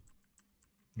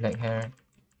 black hair,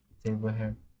 silver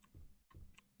hair.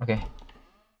 Okay.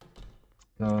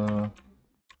 So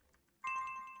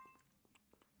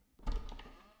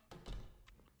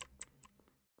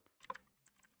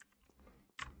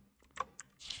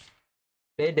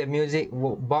play the music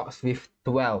box with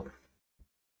 12.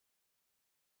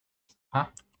 Huh?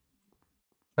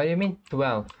 What do you mean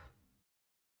 12?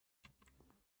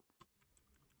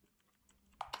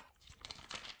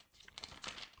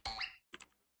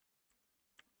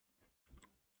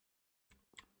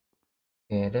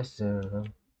 Okay, that's the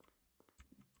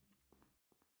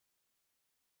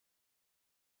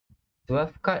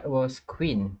 12 card was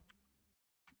queen.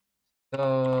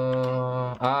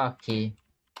 So key.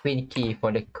 Queen key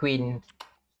for the queen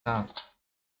sound.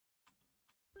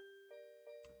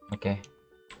 Okay.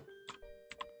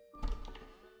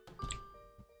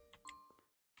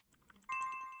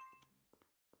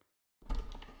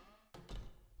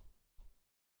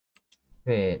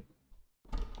 Wait.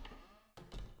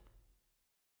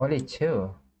 Only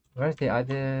two. Where's the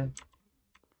other?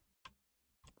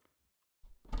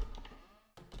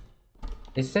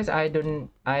 It says I don't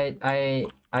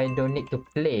need to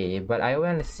play, but I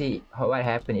want to see what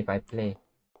happen if I play.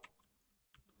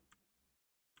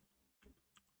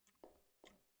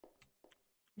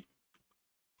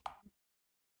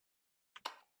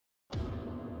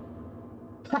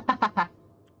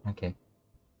 Okay.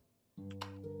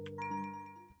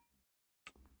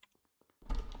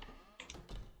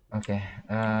 Okay.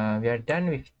 We are done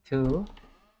with two.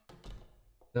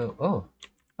 So oh.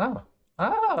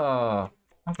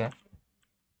 Okay.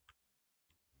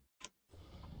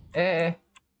 Eh.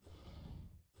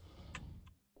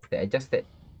 They adjusted.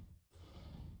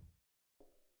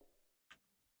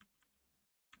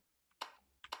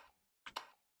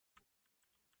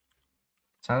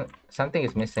 Something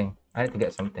is missing. I need to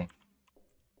get something.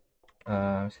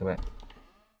 So what?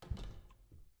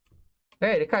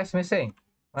 Hey, the car is missing.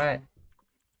 Alright.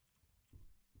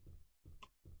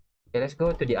 Okay, let's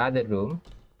go to the other room.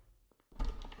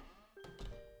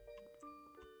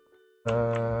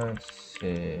 Let's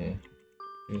see.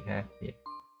 We have here.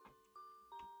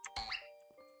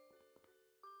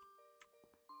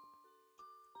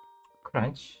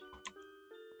 Crunch.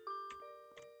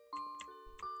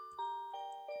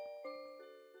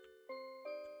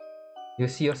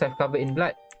 You see yourself covered in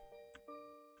blood.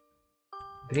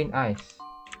 Green eyes.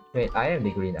 Wait, I am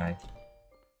the green eyes.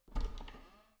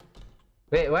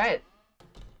 Wait, what?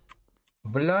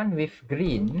 Blonde with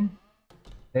green?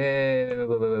 Wait.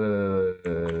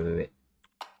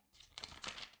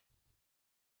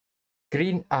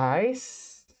 Green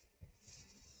eyes?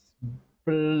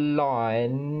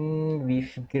 Blonde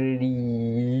with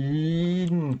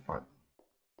green. Fuck.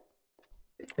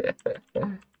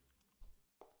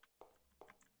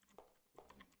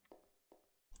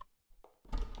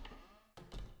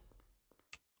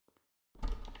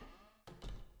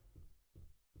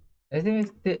 I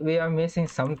think we are missing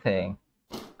something.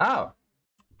 Oh!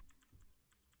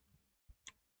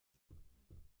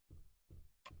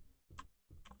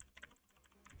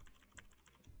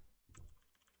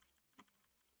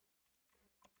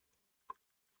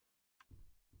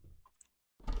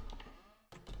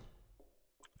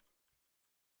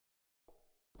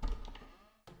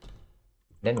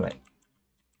 Then what?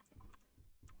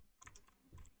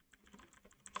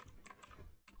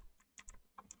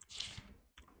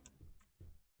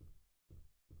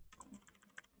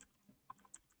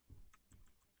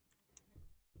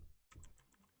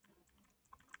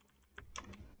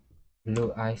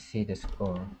 Blue eyes see the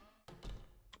score.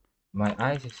 My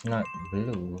eyes is not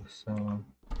blue, so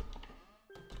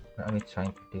what are we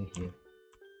trying to do here?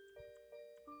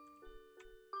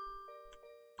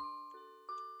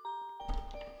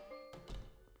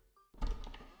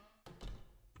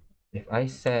 If I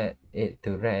set it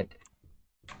to red,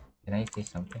 can I see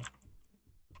something?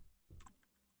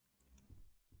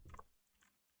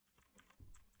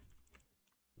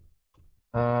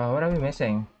 What are we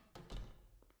missing?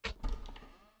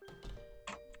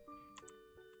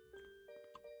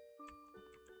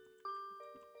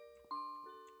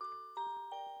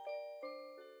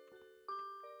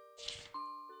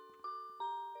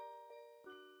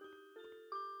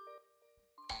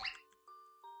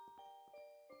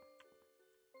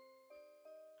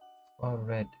 All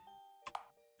red.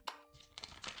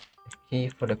 The key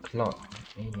for the clock.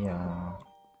 Yeah.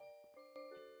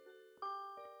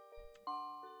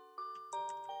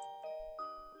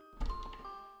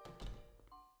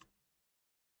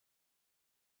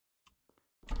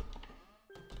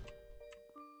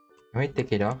 Can we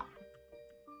take it off?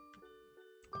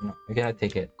 No, we cannot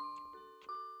take it.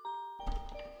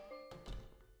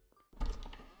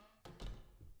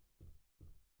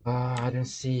 I don't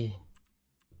see.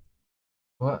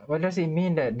 What does it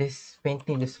mean that this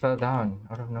painting just fell down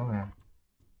out of nowhere?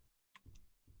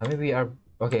 I mean, we are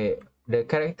okay. The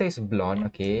character is blonde.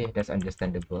 Okay, that's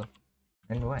understandable.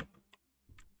 And what?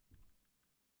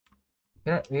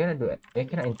 We cannot do it. We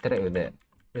cannot interact with that.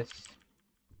 Just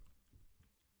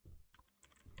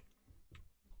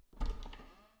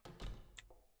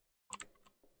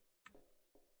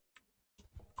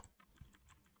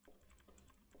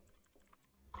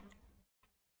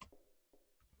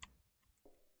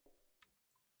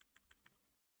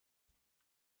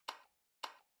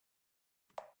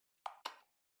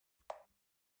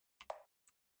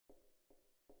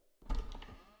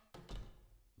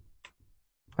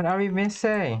what are we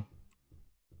missing?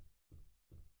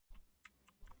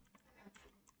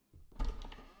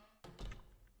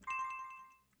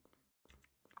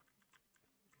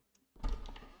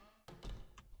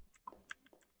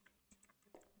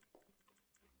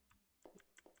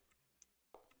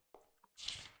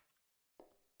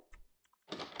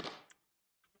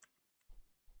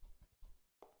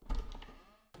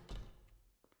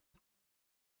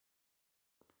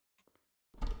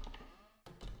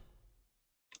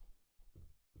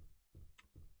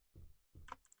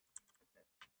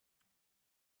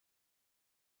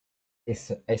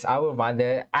 It's our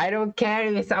mother. I don't care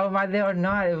if it's our mother or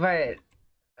not, but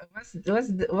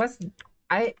what's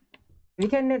I we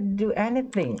cannot do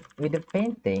anything with the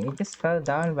painting. It just fell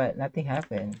down, but nothing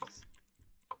happens.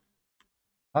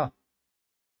 Oh,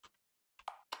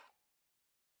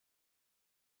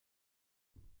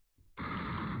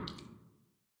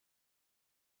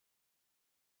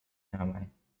 never mind.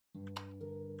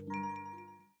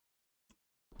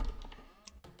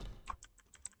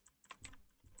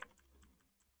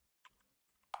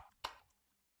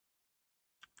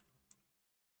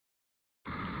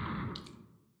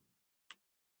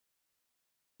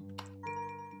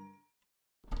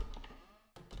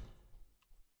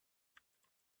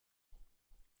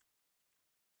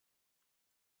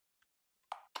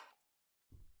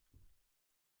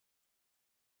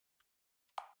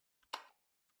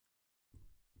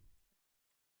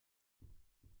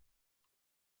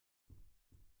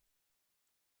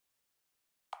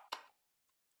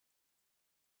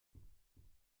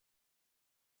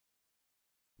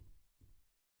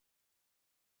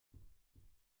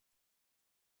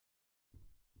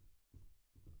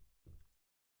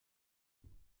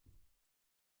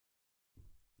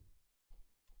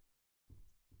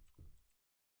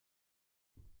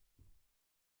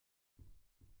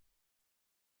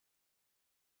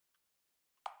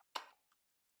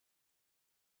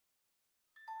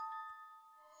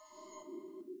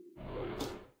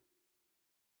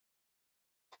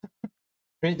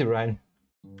 We need to run.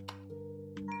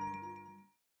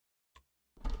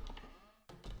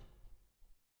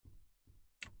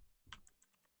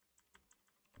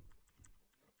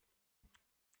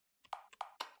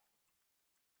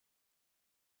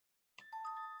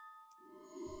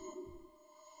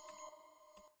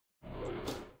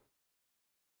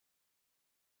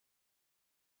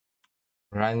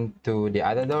 Run to the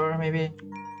other door, maybe.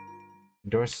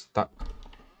 Door's stuck.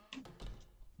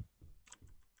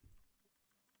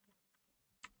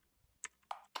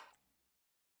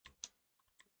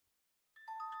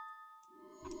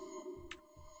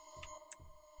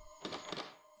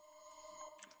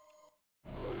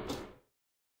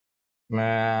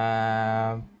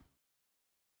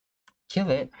 Kill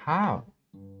it? How?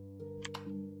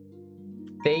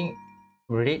 Think.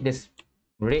 Read this.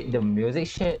 Read the music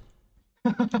shit.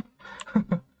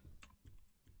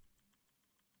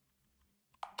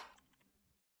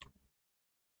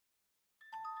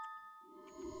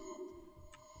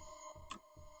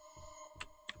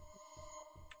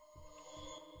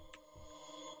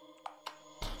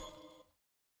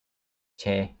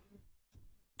 Che.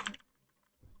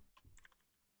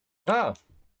 Oh,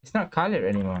 it's not colored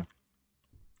anymore.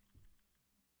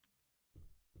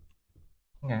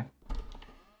 Okay.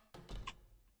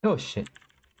 Oh shit.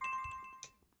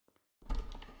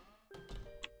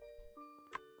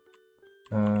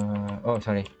 Oh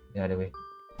sorry, the other way.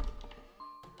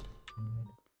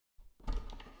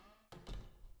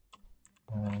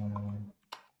 Uh,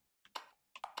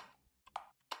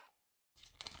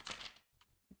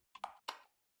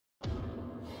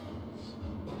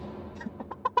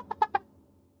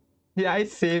 did I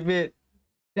save it?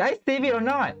 Did I save it or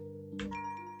not?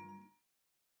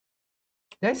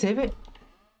 Did I save it?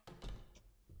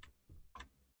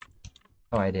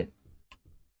 Oh, I did.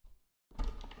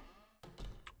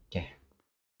 Okay.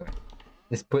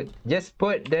 Just put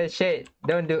the shade.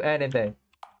 Don't do anything.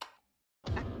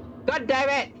 God damn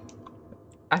it!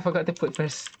 I forgot to put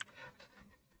first.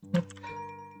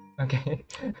 Okay.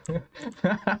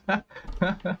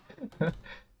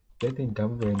 Getting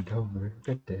dumber and dumber.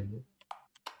 God damn it.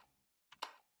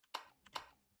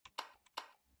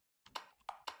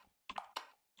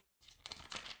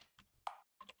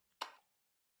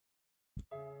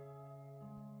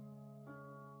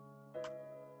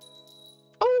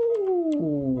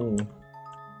 Oh!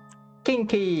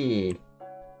 Kinky!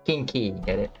 Kinky.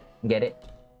 Get it? Get it?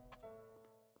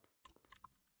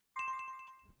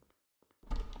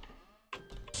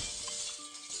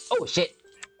 Oh shit!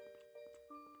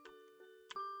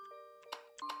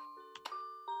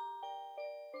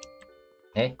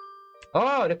 Eh?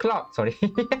 Oh, the clock. Sorry.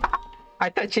 I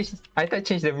thought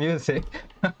change the music.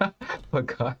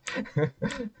 Forgot.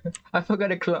 I forgot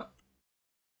the clock.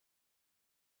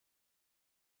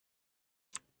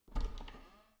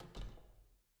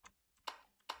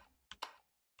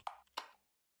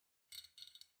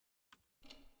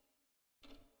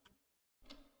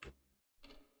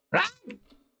 Run!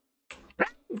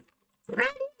 Run!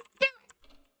 Run!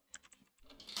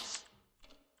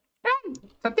 Run!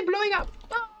 Something blowing up!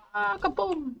 Ah,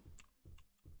 kaboom!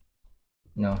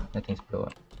 No, nothing's blow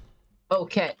up.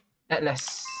 Okay, at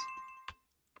last.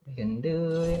 We can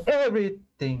do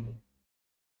everything.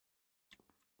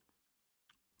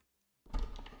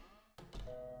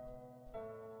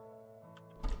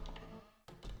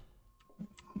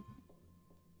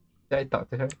 Should I talk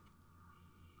to her?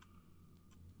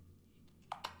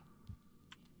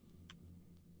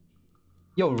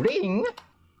 Yo, ring?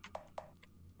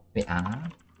 Wait,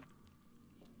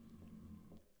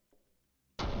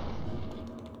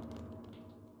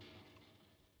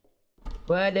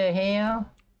 what the hell?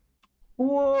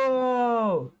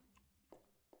 Whoa!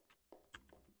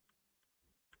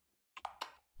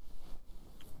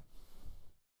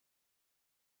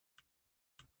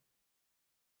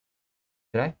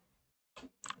 Should I?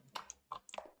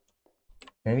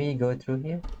 Can we go through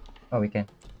here? Oh, we can.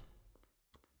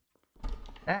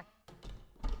 Ah!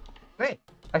 Wait!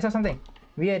 I saw something.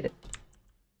 Weird.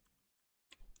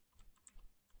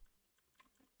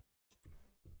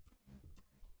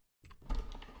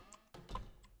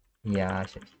 Yeah,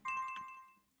 shit.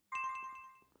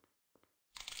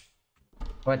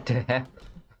 What the heck?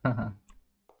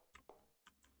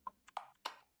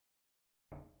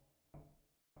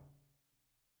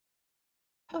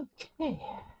 Okay.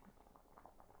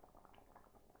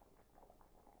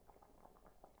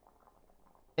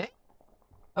 Eh?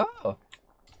 Oh!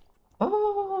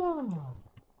 Oh!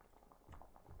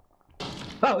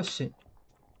 Oh shit!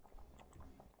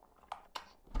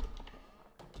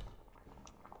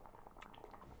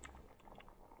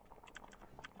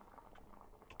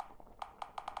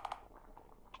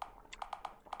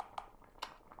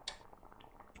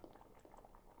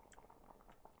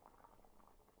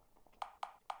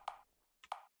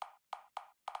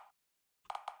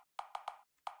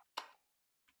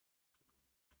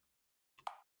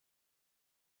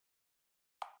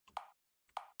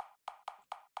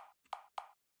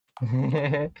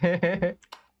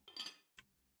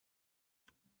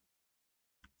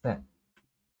 That.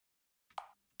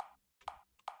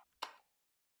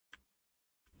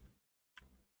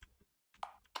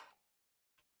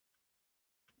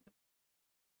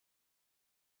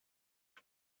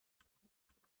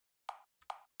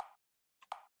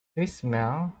 Do you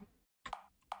smell?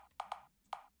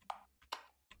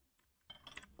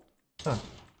 Oh.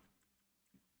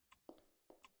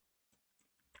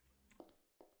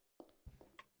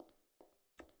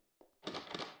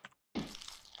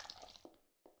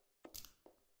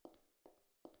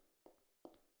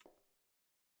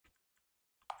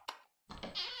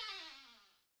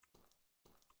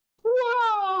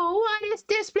 Whoa! What is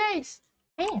this place?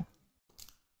 Damn.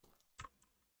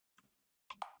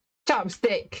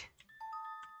 Chopstick!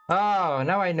 Oh,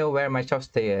 now I know where my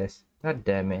chopstick is. God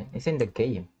damn it. It's in the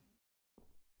game.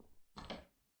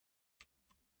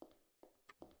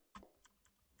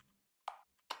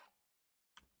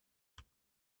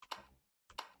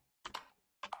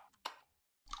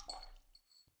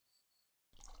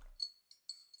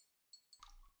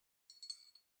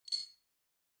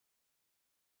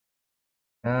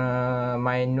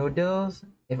 My noodles.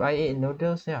 If I eat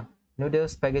noodles, yeah.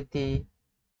 Noodles, spaghetti,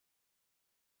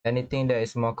 anything that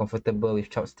is more comfortable with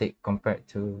chopstick compared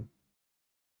to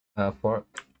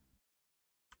fork.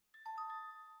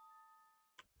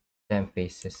 Damn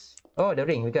faces. Oh, the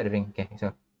ring. We got the ring. Okay,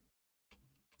 so.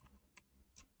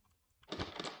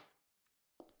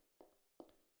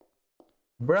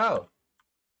 Bro!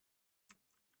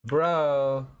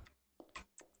 Bro!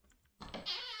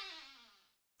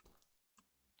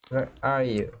 Where are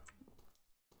you?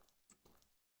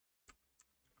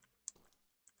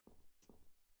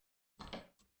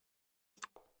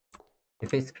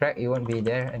 If it's cracked, it won't be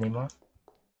there anymore.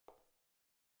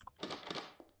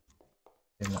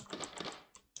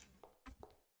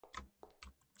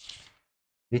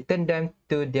 Return them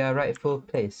to their rightful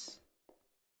place.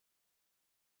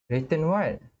 Return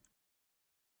what?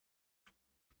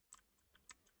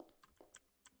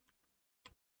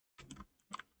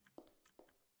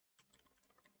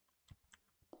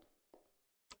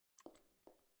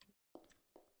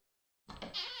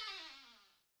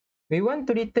 We want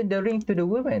to return the ring to the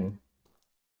woman.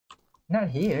 Not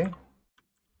here.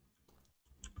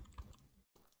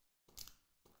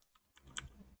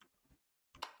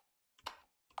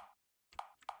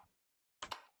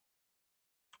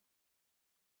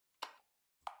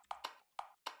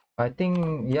 I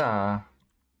think, yeah.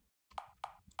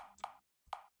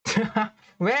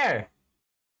 Where?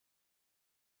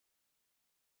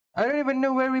 I don't even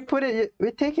know where we put it.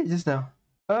 We take it just now.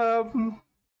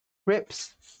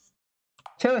 Rips.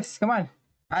 Choose, come on.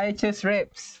 I choose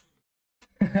rips.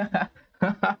 Where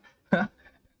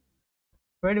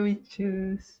do we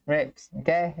choose? Rips.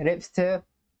 Okay, rips too.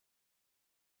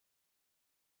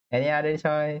 Any other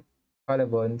choice?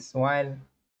 Collarbones. One.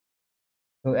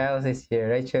 Who else is here?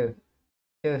 Rachel.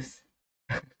 Choose.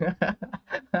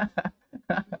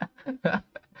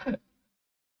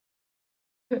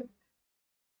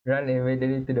 Run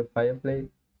immediately to the fireplace.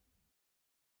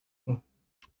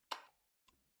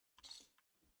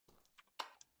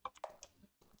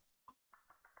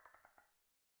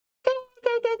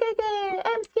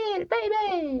 I'm scared,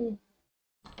 baby.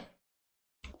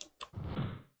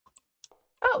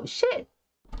 Oh shit.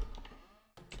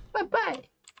 Bye bye.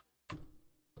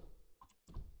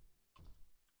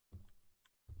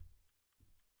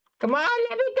 Come on,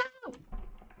 let me go.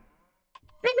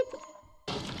 Let me go.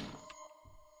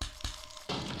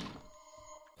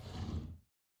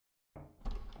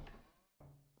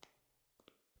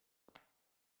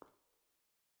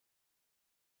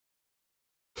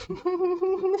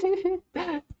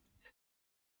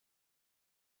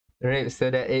 Rape so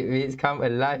that if we come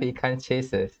alive, he can't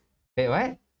chase us. Wait,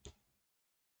 what?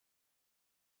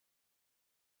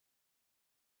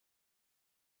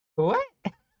 What?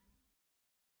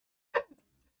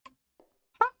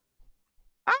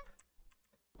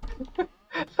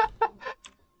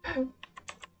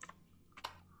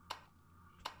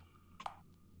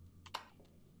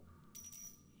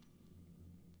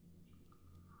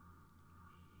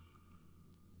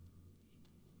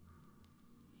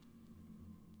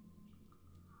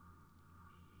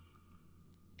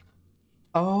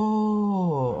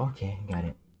 Oh, okay, got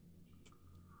it.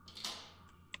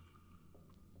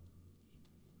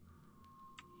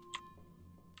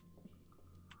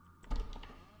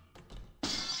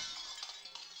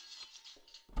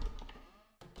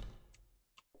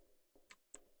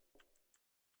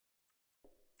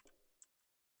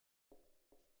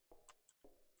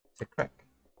 It's a crack.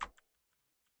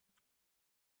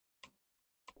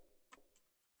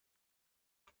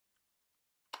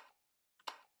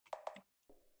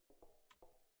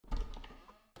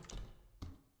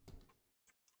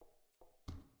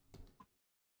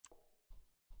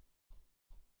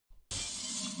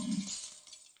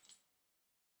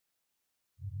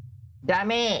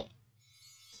 Damn it!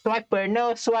 Swiper,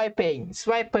 no swiping.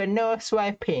 Swiper, no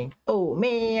swiping. Oh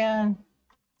man.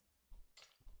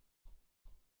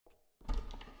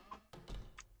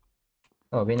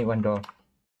 Oh, we need one door.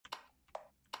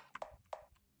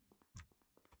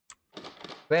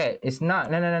 Wait, it's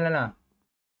not. No.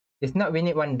 It's not. We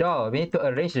need one door. We need to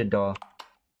arrange the door.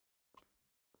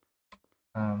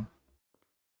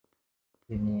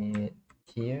 We need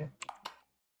here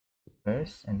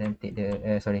first, and then take the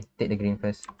take the green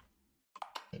first.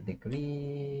 Take the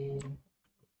green.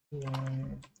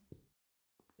 Here.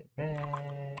 The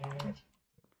red.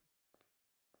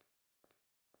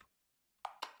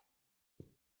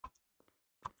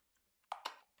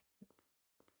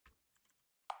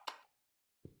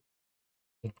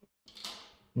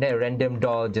 Then a random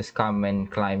doll just come and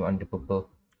climb on the purple.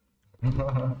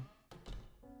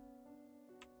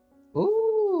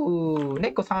 Ooh,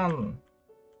 Neko-san.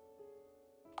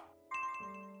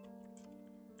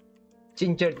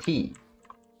 Ginger tea.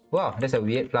 Wow, that's a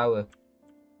weird flower.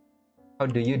 How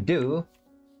do you do?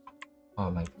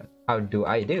 Oh my god. How do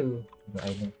I do? I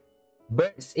know.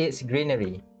 Birds eats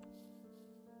greenery.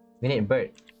 We need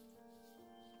bird.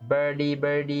 Birdie,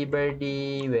 birdie,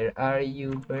 birdie. Where are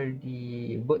you,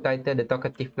 birdie? Book title: The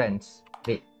Talkative Plants.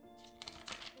 Wait.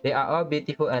 They are all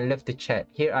beautiful and love to chat.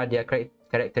 Here are their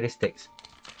characteristics.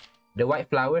 The white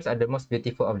flowers are the most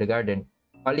beautiful of the garden.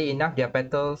 Oddly enough, their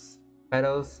petals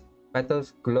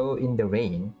glow in the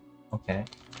rain. Okay.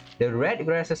 The red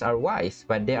grasses are wise,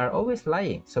 but they are always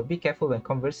lying, so be careful when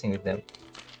conversing with them.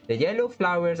 The yellow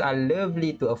flowers are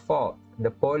lovely to a fault.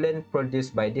 The pollen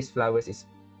produced by these flowers is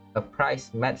a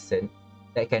prized medicine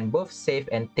that can both save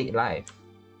and take life.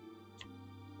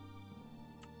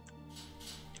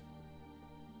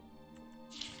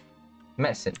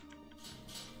 Medicine.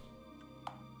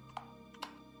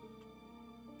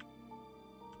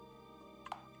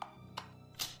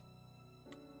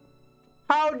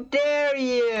 How dare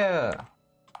you!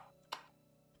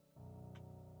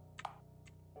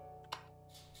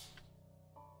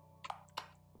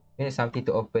 We need something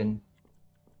to open.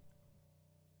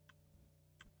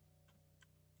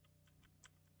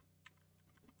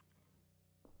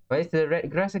 Where is the red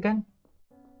grass again?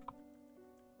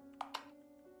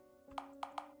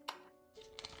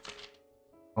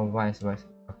 Oh, wise.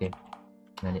 Okay,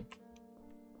 got it.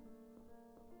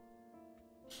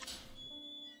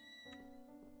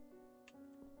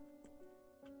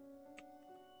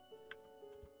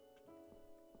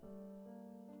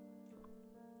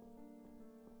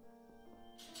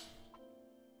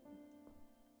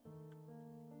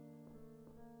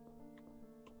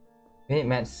 We need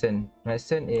medicine.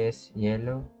 Medicine is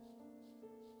yellow.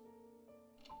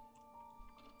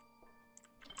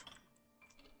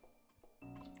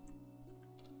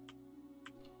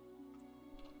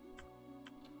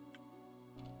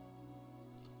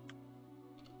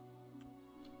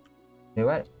 Wait,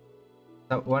 what?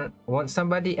 Someone want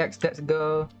somebody X that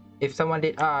girl? If someone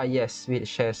did, yes, we'll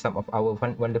share some of our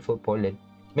wonderful pollen.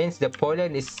 Means the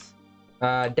pollen is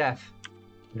death.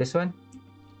 This one?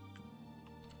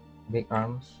 Big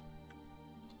arms.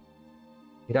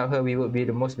 Without her, we would be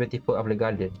the most beautiful of the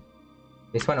garden.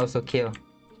 This one also kill.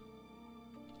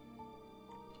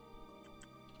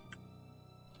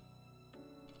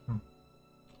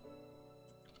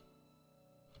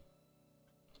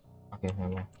 Okay,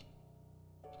 never mind.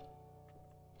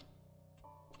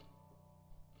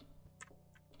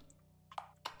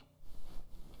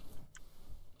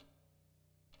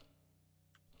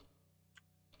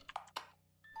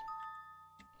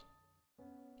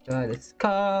 Let's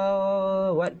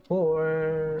call. What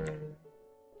for?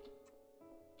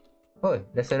 Oh,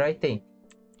 there's a writing.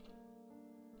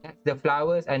 That's the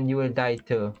flowers and you will die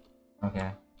too.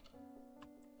 Okay.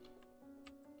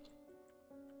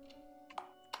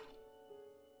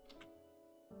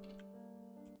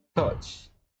 Torch.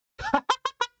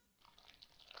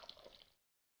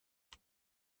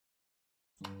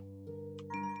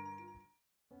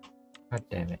 God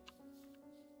damn it.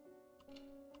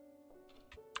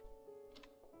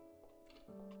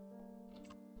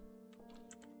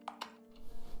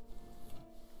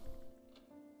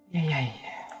 Yeah.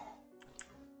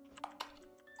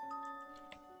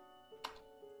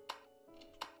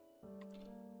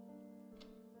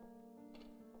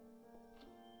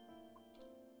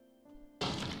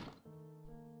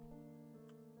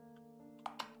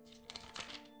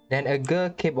 Then a girl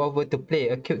came over to play.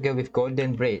 A cute girl with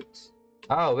golden braids.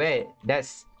 Oh wait,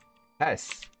 that's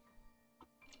us.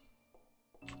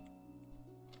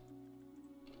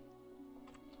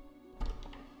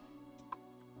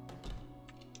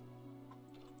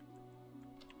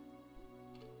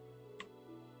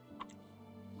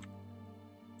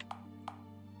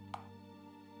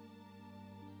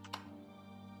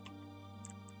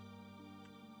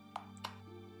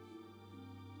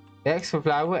 X for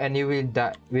flower and you will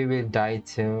die. We will die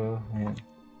too. Yeah.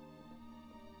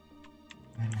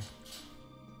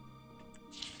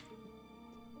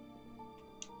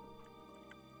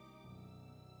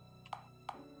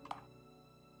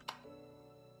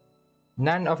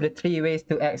 None of the 3 ways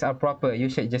to X are proper. You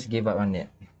should just give up on it.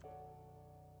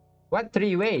 What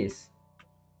 3 ways?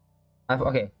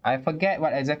 Okay, I forget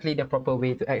what exactly the proper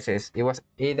way to X is. It was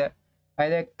either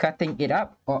cutting it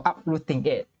up or uprooting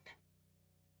it.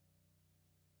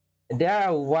 They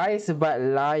are wise but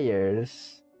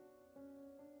liars.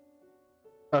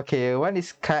 Okay, one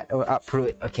is cut or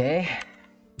uproot, okay?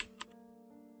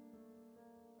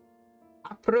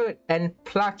 Uproot and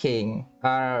plucking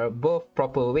are both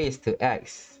proper ways to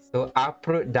X. So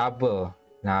uproot double.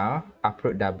 Now,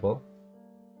 uproot double.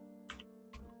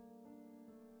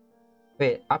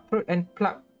 Wait, uproot and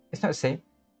pluck, it's not the same.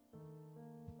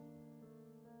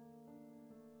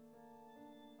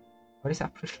 What is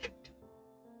uproot?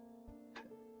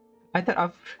 I thought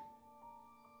uproot.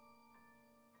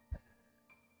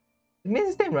 It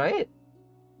means the same, right?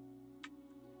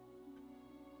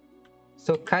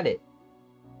 So cut it.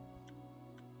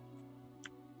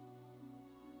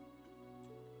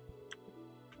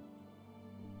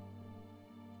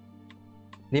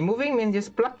 Removing means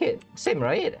just pluck it. Same,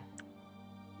 right?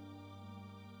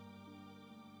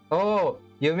 Oh,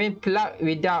 you mean pluck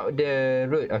without the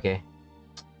root? Okay.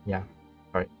 Yeah.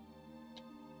 Alright.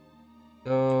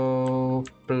 So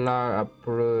pluck,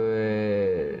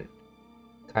 uproot,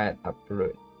 cut,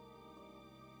 uproot.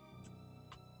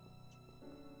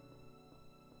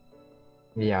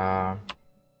 Yeah.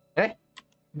 Eh,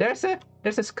 there's a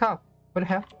skull. What the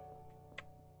hell?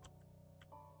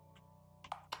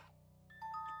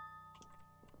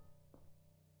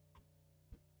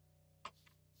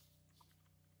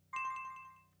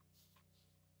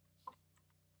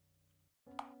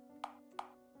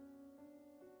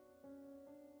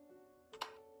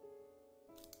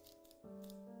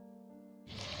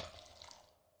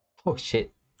 Oh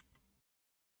shit.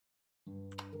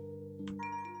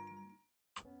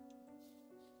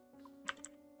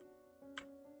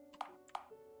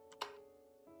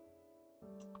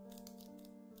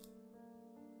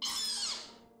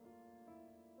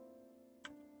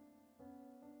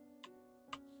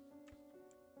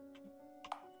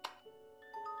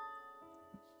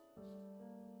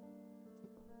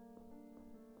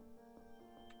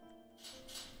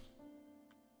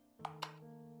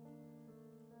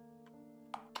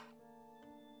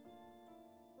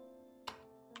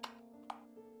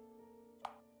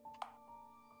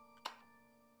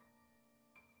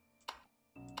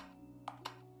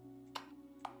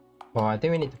 Oh, I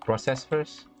think we need to process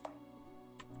first.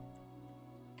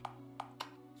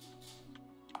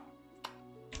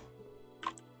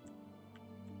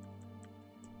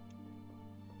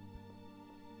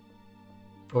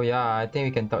 Oh yeah, I think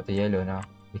we can talk to yellow now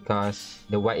because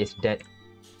the white is dead.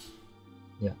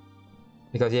 Yeah,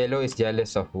 because yellow is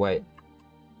jealous of white.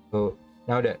 So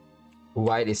now that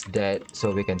white is dead,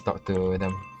 so we can talk to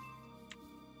them.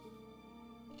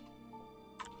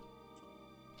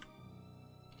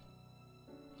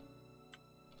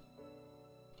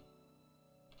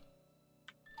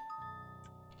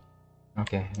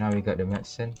 Okay, now we got the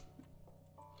medicine.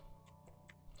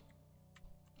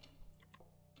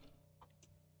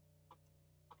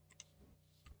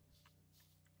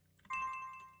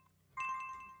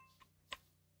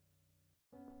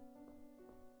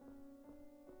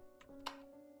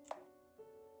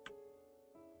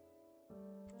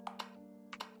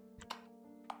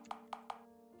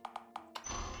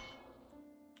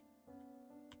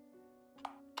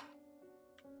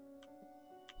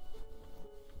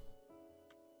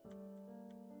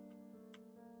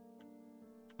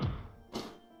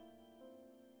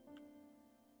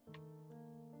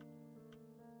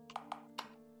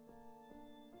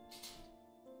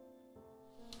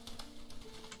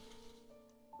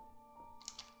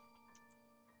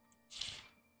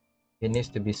 It needs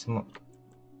to be smoked.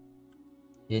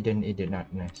 Hidden in the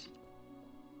darkness.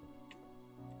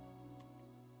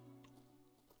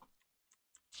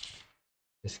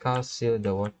 The skull seal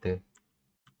the water.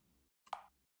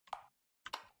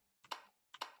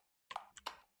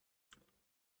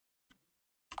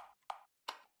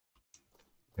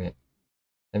 Wait,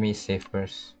 let me save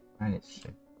first. I need to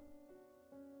save.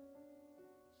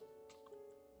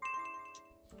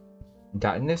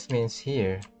 Darkness means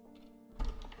here.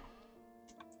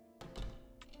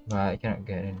 But I cannot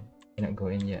get in. Cannot go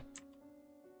in yet.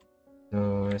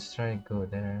 So let's try and go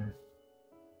there.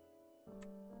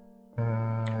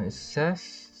 It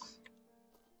says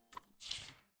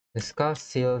the skull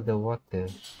seal the water.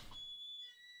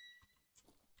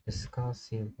 The skull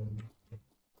seal the water.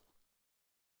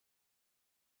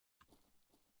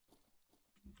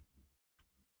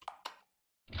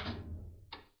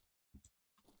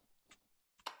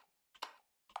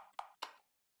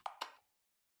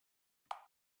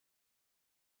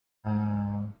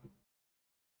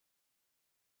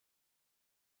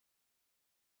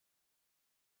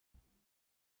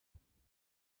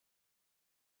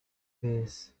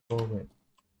 This forward.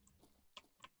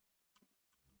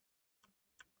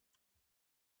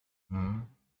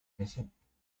 Is it?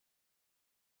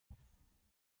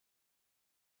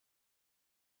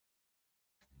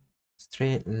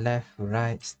 Straight, left,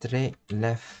 right, straight,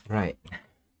 left, right.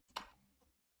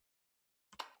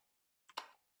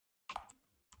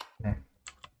 Left,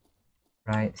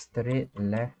 right, straight,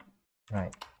 left,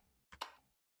 right.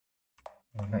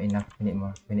 Oh, not enough. We need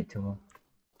more. We need two more.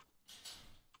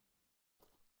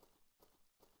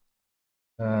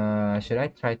 Should I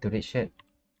try to reach it?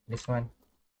 This one?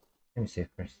 Let me save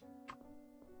first.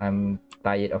 I'm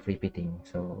tired of repeating,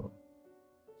 so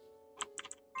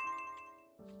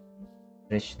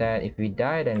reach that. If we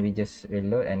die, then we just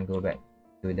reload and go back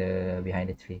to the behind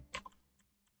the tree.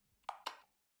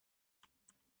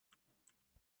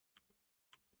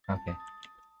 Okay.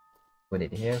 Put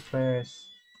it here first.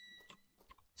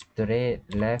 Straight,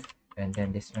 left, and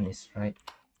then this one is right.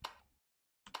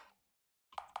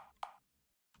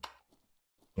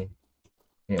 Okay.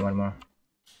 Need one more.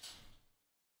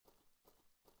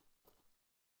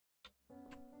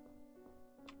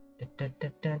 Da, da, da,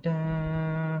 da,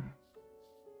 da.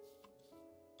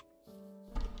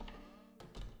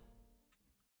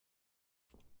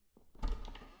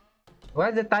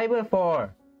 What's the timer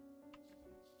for?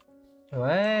 What?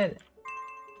 I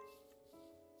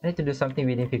need to do something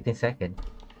within 15 seconds.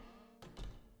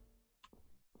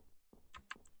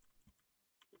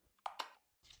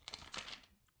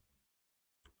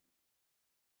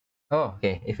 Oh,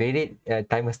 okay. If we read,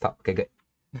 timer stop. Okay, good.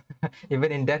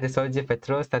 Even in death, the soldier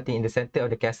patrols starting in the center of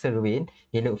the castle ruin.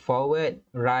 He looked forward,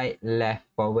 right, left,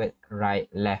 forward, right,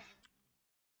 left.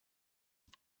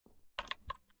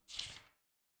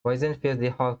 Poison fills the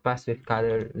hall past with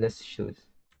colorless shoes.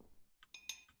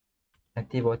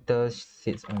 Empty bottle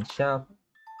sits on shelf.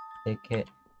 Take it.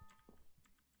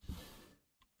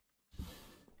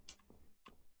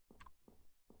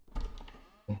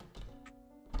 Okay.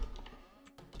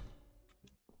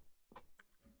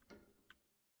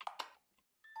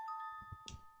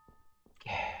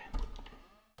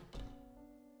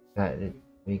 Got it.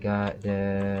 We got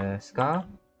the scar.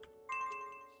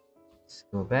 Let's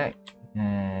go back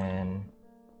and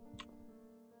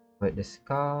put the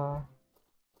scar.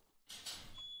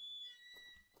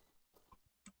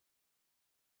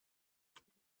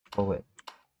 Forward.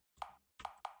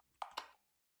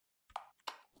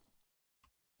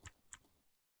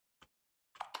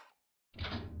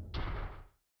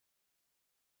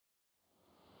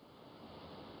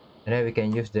 And then we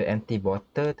can use the empty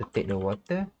bottle to take the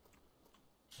water.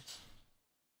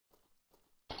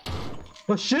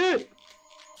 Oh shit!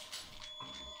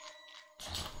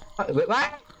 Wait,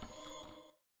 what?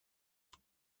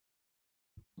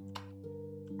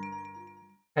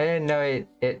 I didn't know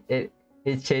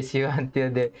it chased you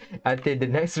until the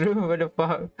next room. What the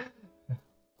fuck?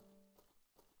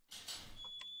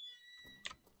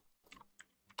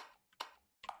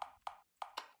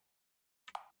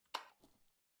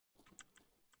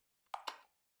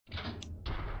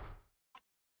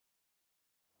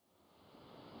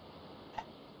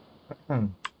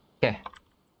 Okay.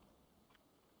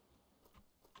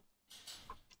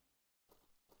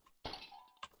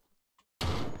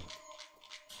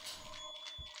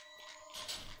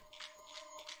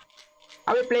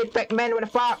 Are we playing Pac-Man? What the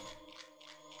fuck?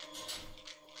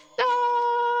 No!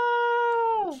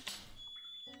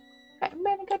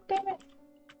 Pac-Man, god damn it.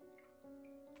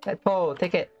 That pole,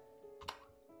 take it.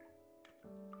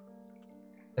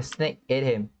 The snake ate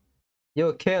him.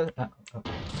 You kill. Oh.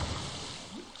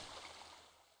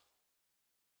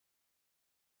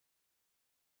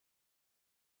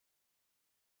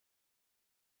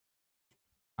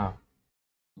 Oh.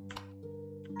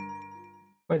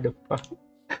 What the fuck?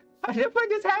 What the fuck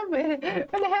just happened?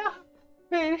 What the hell?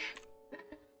 Man,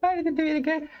 why did I do it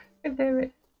again? God damn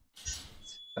it.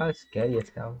 So scary as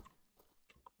hell.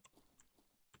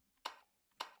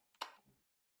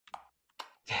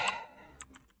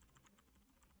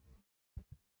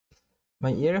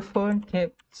 My earphone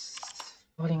keeps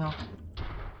falling off.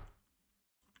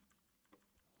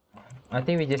 I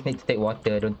think we just need to take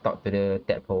water. Don't talk to the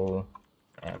tadpole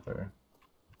forever.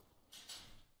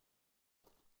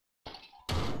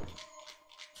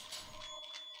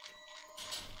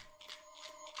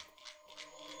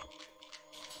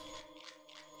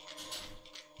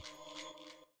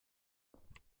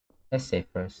 Let's save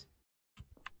first.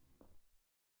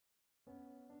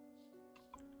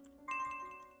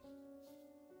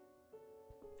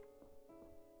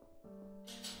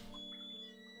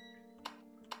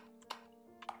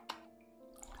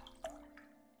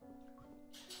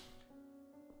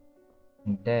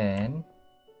 And then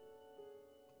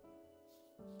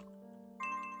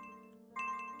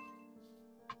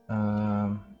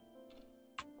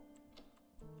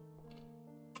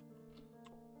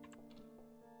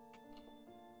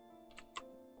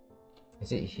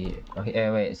is it here? Okay,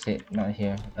 wait, is it not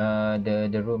here?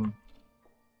 The room.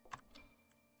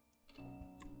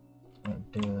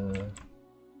 The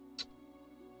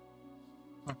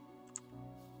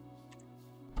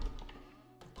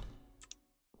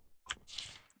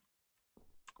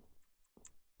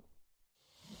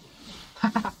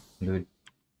dude,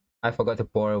 I forgot to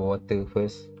pour water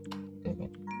first. Damn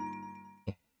it.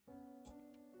 Okay.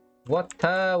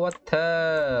 Water.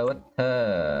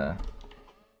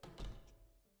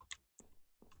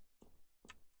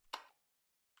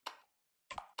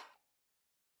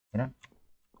 You know?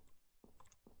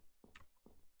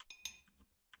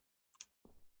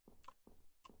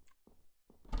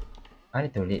 I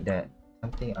need to read that.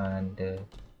 Something on the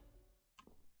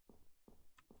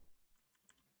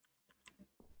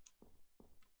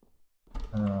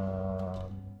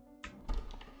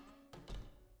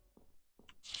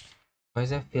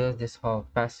Poison fills this hall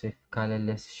fast with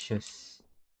colorless shoes.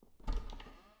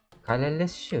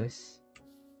 Colorless shoes?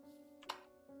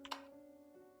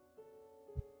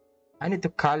 I need to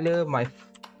color my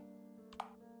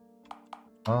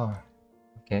oh,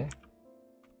 okay.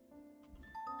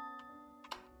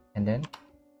 And then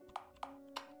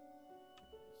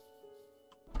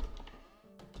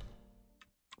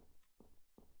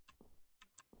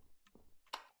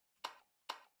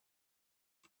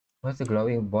what's the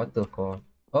glowing bottle for?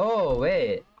 Oh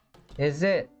wait, is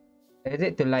it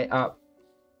to light up?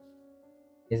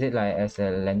 Is it like as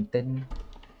a lantern?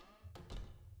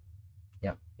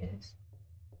 Yep, it is.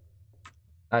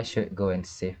 I should go and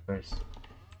save first.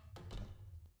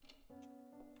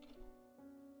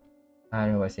 I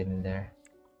don't know what's in there.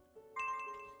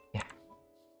 Yeah.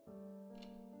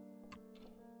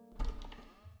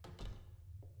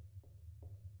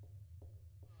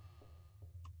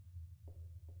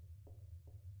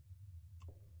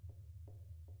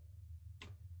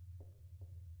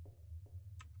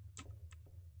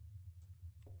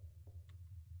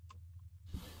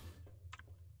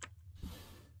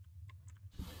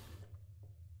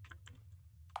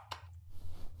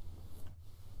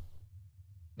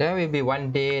 There will be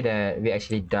one day that we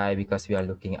actually die because we are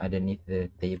looking underneath the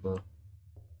table. To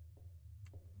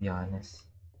be honest.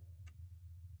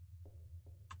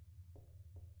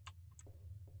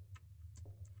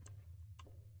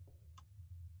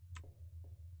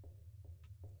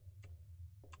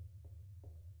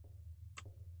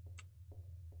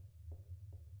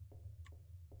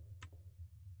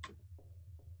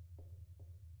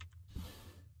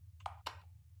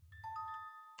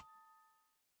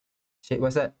 Shit,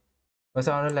 what's that? What's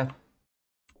that on the left?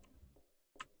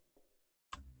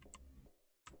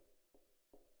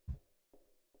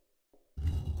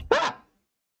 Ah!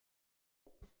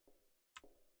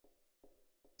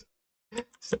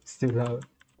 It's too loud.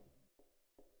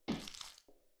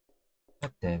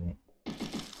 God damn it.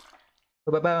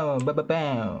 Ba-ba-bow,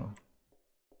 ba-ba-bow.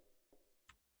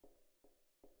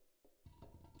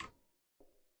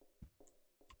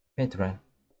 I need to run. I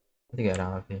need to get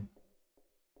out of here.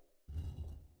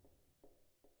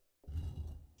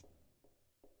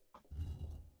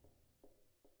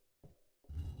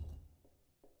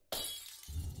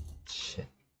 Shit.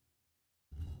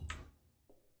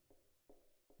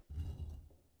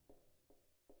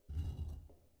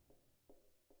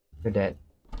 You're dead.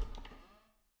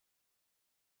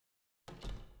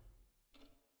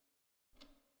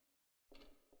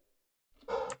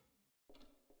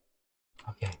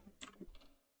 Okay.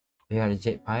 We got a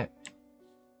jet pipe.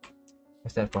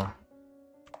 What's that for?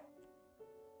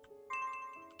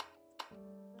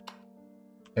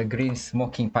 A green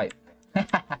smoking pipe.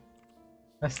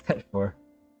 What's that for?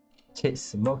 Jet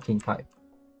smoking pipe.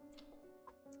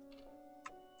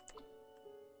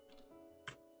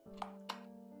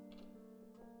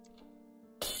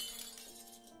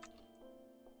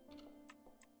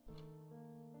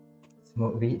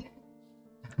 Smoke weed.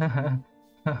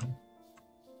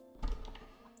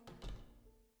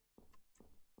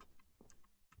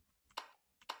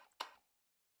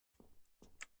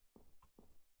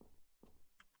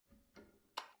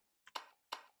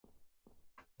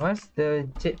 What's the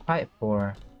jet pipe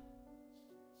for?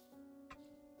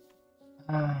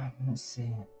 Let's see.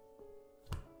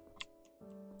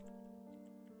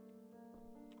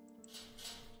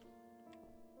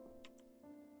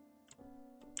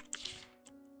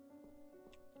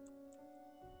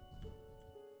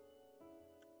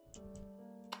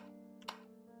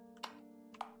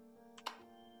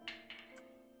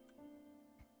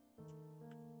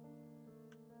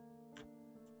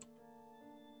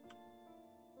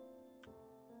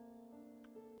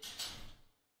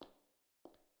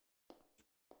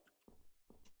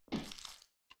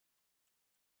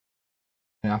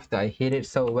 And after I hit it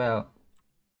so well.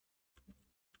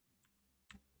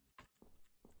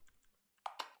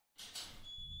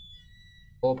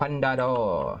 Open the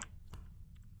door.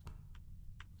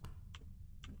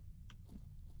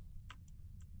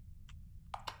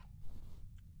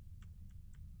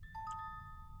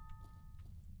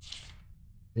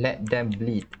 Let them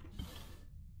bleed.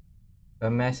 A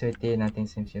mess within, nothing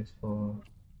seems useful.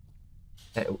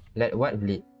 Let what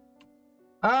bleed?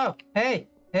 Oh, hey,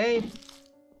 hey.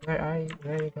 Where are you?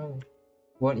 Where are you going?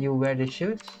 Won't you wear the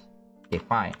shoes? Okay,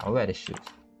 fine. I'll wear the shoes.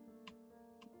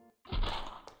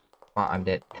 Oh, I'm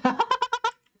dead. God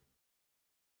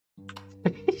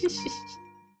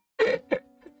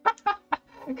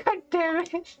damn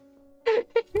it.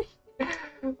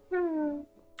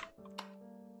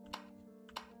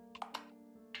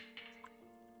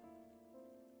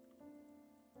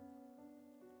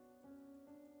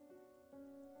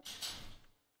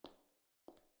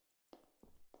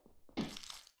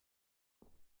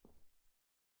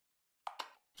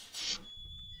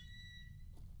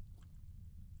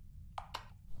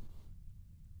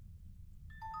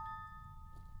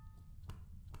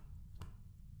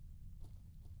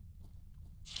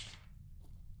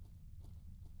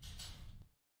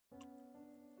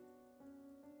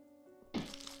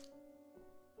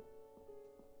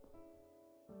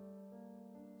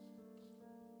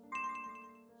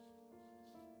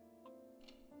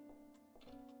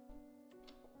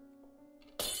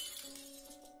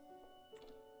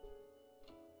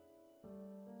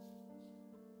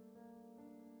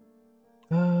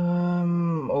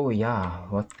 Oh yeah,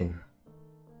 what the?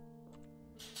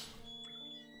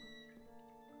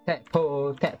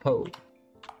 Tadpole, tadpole,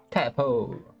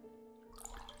 tadpole.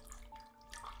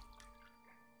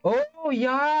 Oh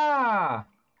yeah,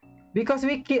 because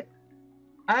we kill.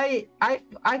 I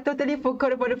totally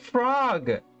forgot about the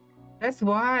frog. That's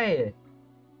why.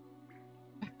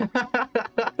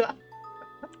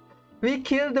 We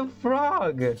killed the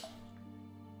frog.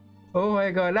 Oh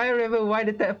my god, I remember why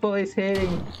the tadpole is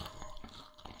hitting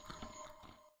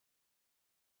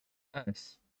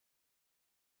us.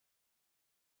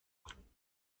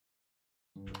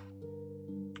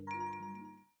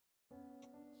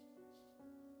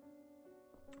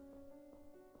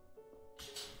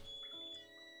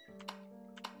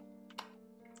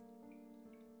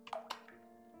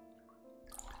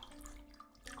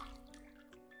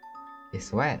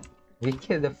 It's what? We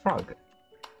killed the frog.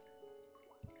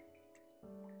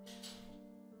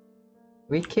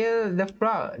 We killed the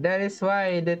frog. That is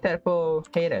why the tadpole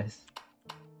hate us.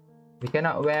 We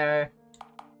cannot wear.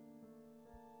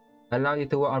 Allow you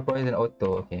to walk on poison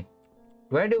auto. Okay.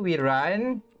 Where do we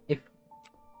run? If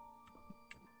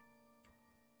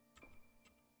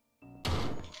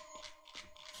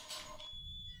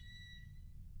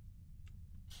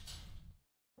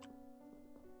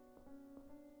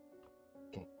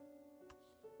okay.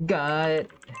 Got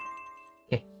it.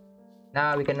 Okay.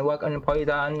 Now we can work on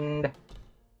poison.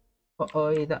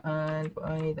 Poison.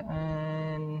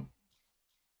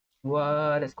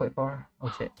 What? That's quite far.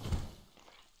 Oh shit.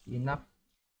 Enough.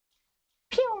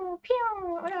 Pew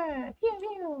pew. Pew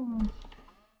pew.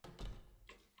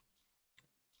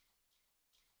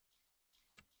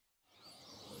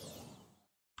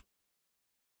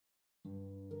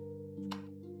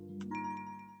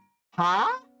 Huh?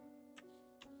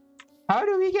 How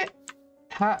do we get?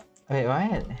 Huh? Wait,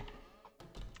 what?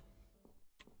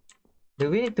 Do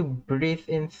we need to breathe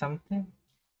in something?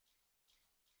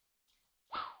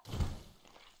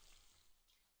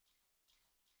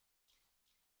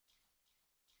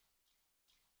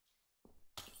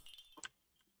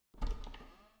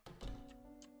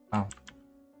 Oh.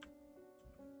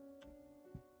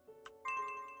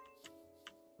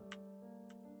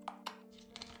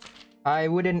 I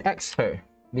wouldn't ex her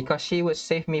because she would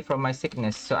save me from my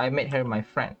sickness, so I made her my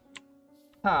friend.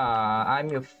 Ah, I'm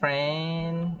your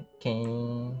friend. Okay.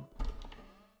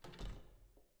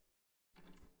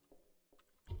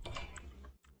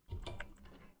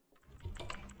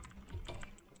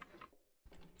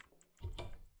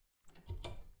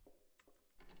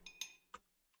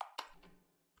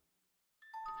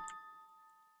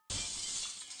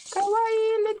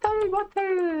 Kawaii little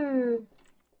bottle.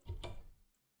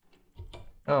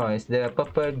 Oh, it's the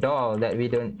purple doll that we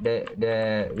don't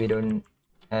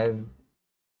have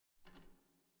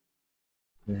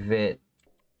it.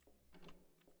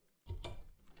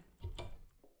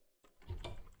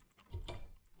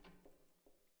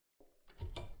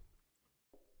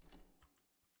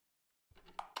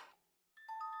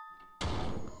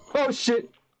 Oh shit!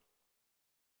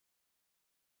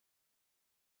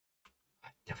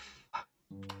 What the fuck?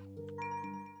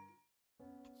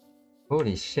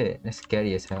 Holy shit, that's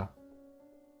scary as hell.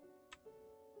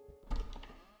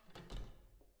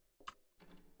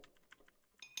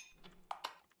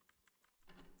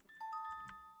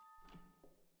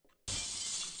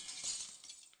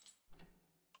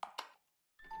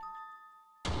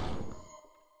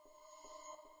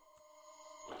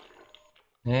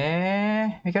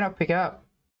 We cannot pick it up.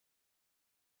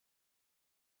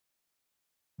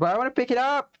 But I want to pick it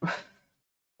up!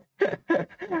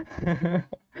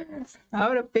 I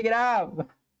want to pick it up!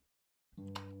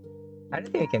 I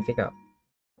don't think I can pick up.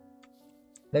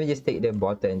 Let me just take the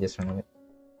bottle and just run away.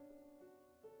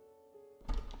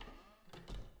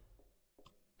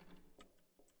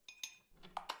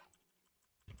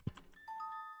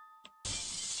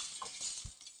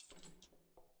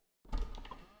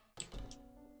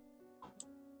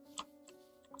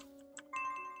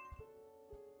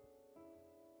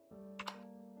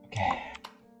 Okay.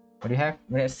 What do you have?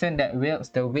 Medicine that wilts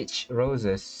the witch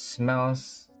roses.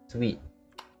 Smells sweet.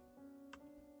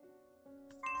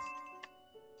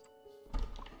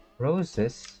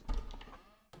 Roses?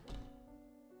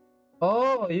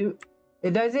 Oh,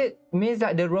 does it means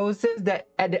that the roses that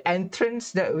at the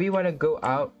entrance that we want to go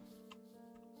out,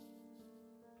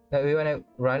 that we want to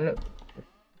run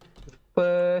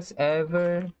first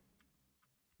ever?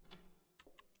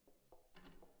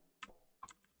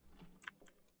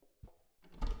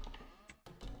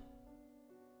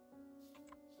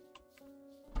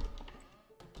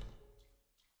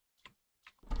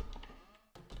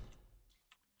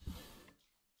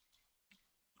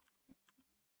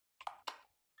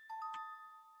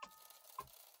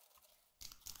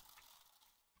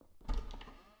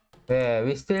 Yeah,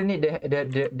 we still need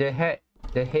the head.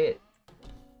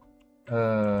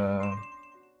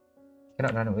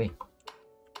 Cannot run away.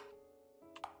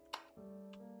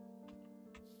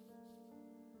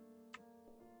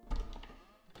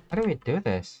 How do we do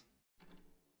this?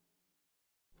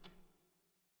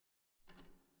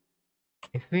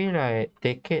 If we like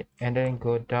take it and then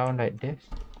go down like this,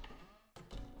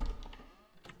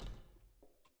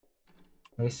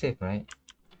 we're safe, right?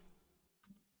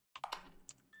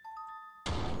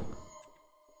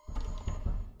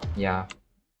 Yeah.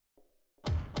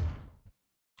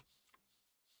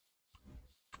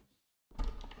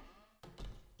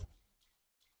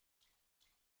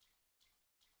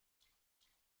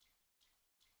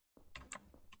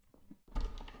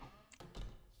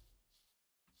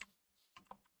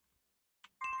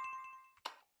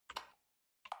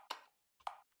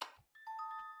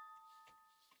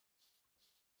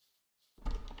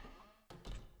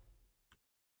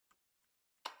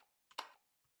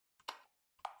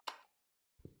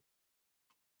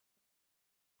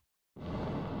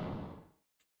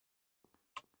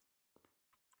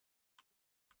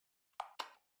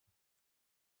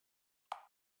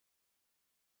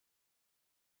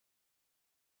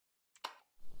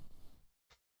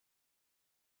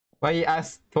 Why you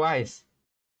ask twice?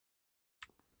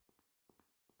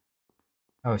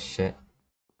 Oh shit.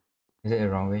 Is it the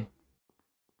wrong way?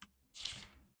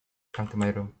 Come to my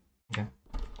room. Okay.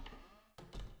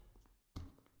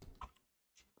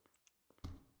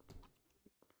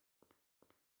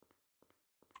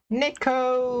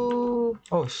 Nico!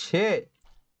 Oh shit.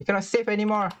 You cannot save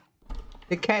anymore.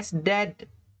 The cat's dead.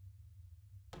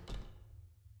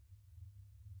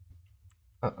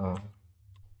 Uh-oh.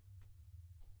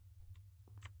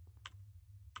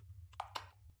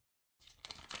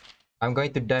 I'm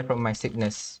going to die from my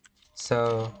sickness.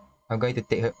 So I'm going to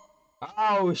take her.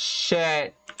 Oh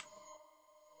shit!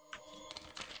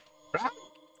 Run!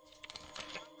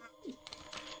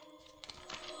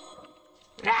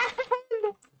 Run!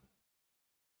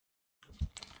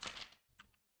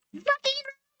 Fucking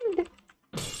run!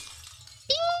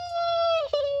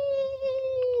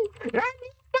 Run!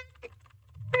 Fuck!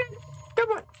 Run!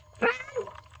 Come on! Run!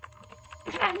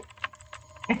 Run!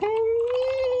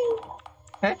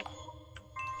 Eh?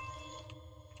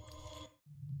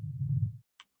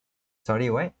 Sorry,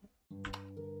 what?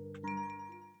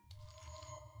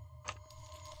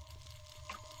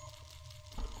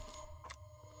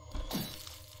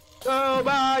 Oh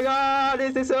my god,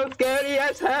 this is so scary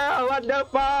as hell! What the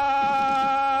fuck?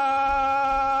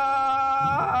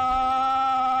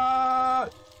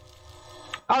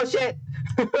 Oh shit!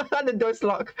 The door's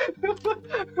locked.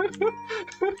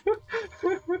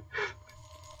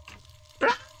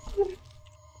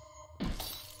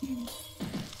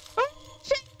 Oh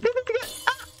shit! This is good!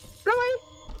 Ah! Run away!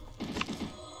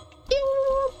 Ew!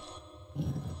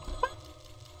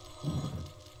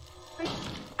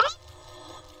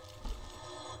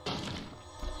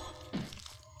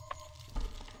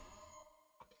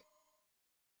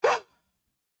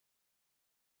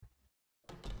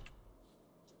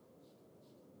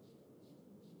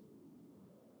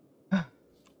 Ah!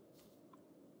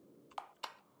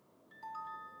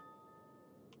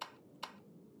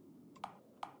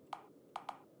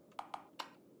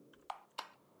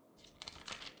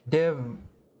 Dev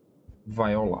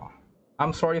Viola.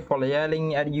 I'm sorry for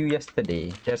yelling at you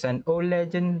yesterday. There's an old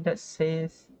legend that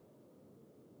says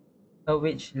a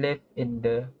witch lived in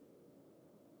the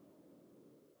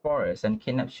forest and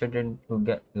kidnapped children who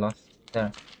get lost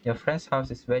there. Your friend's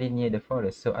house is very near the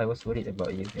forest, so I was worried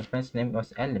about you. Your friend's name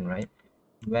was Ellen, right?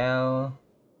 Well,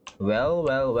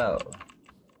 well.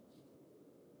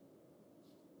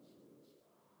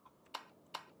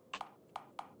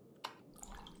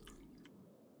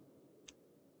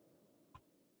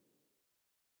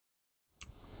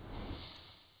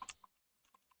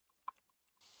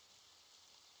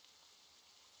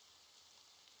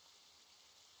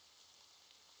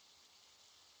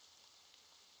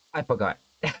 I forgot.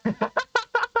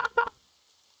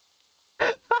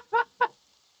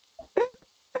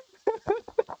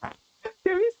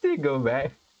 Can we still go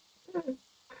back? Can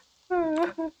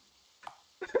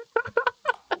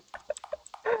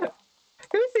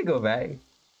we still go back?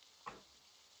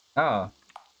 Oh,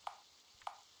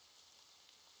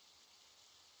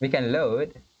 we can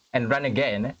load and run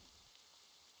again.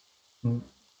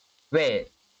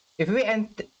 Wait, if we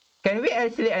enter, can we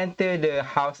actually enter the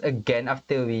house again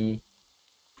after we?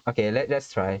 Okay,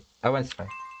 let's try. I want to try.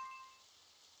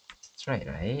 Let's try,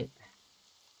 right?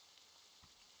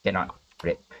 Cannot.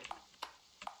 Rip.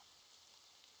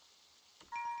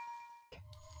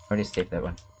 Already save that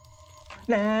one.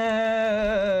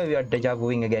 No, we are deja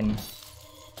vuing again.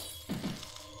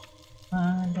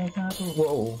 Deja vu.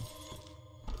 Whoa.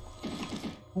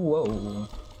 Whoa.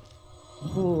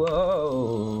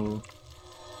 Whoa.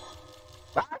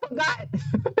 Ah, I forgot.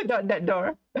 Not that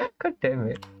door. God damn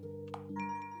it.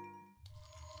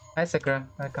 Hi, Sakura.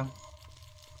 Welcome.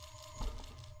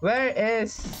 Where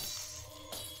is?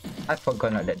 I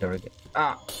forgot not that door again.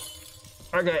 Ah.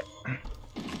 Okay.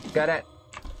 Got it.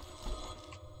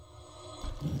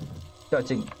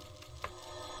 Dodging.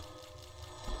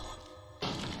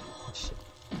 Oh, shit.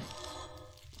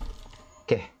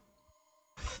 Okay.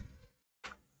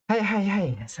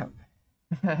 Hi. What's up?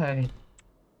 Hi.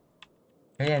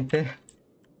 Can we enter?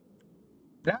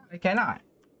 No, I cannot.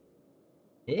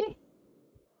 Eh?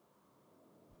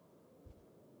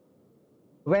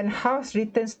 When house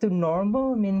returns to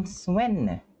normal means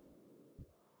when?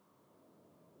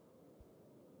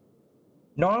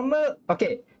 Normal?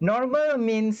 Okay, normal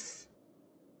means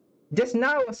just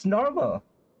now was normal.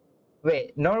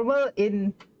 Wait, normal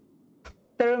in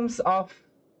terms of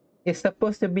it's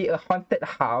supposed to be a haunted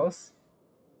house.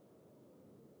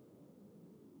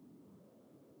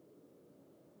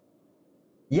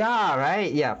 Yeah,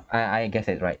 right. Yeah, I guess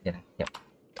it's right. Yeah, yep.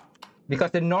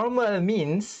 Because the normal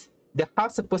means the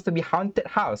house supposed to be haunted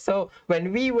house. So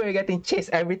when we were getting chased,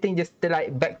 everything just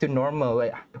like back to normal,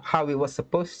 like how it was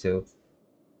supposed to.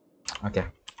 Okay.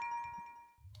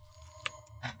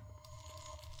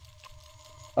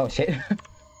 Oh shit.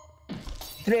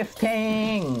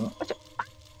 Drifting.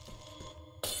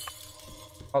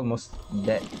 Almost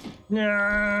dead.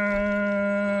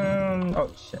 Oh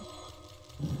shit.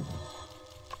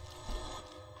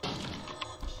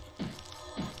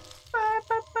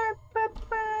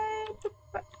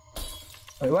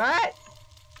 Wait, what?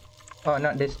 Oh,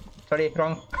 not this. Sorry,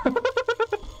 wrong.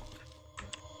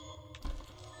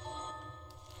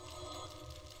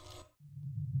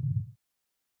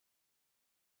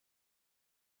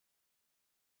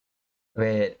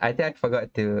 Wait, I think I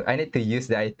forgot to. I need to use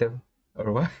the item.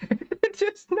 Or what?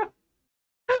 Just now.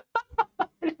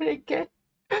 Okay.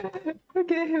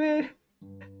 Okay, wait.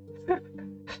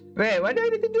 Wait, what do I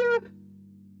need to do?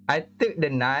 I took the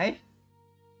knife.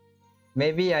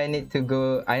 Maybe I need to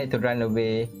go. I need to run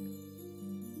away.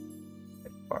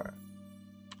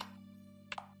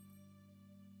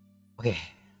 Okay.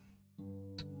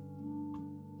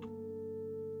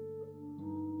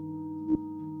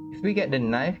 If we get the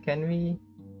knife, can we?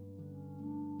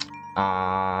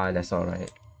 Ah, that's alright.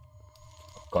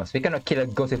 Of course, we cannot kill a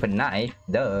ghost with a knife.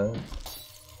 Duh.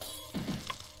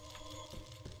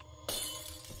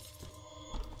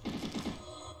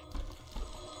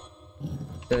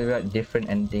 So we got different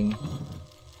ending.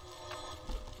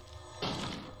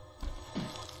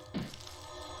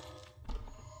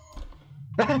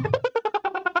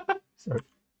 Sorry.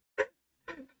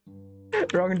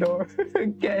 Wrong door.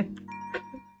 Again.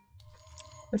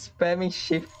 Spamming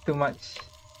shift too much.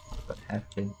 What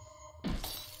happened?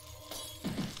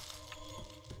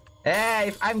 Hey,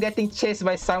 if I'm getting chased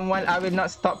by someone, I will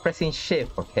not stop pressing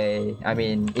shift, okay? I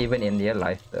mean, even in real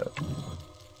life though.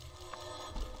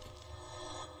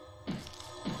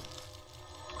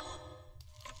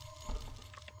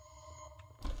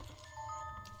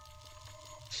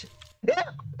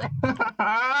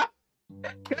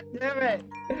 God damn it!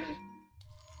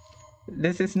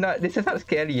 This is not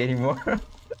scary anymore.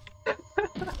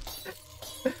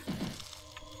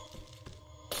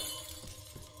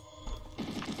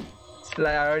 It's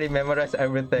like I already memorized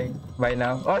everything by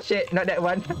now. Oh shit, not that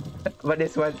one. But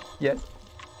this one, yes.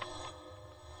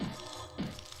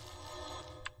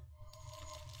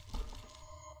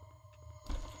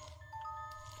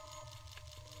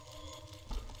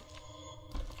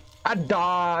 A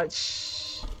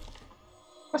dodge.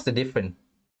 What's the difference?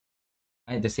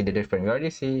 I need to see the difference. We already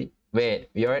see. Wait,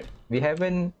 we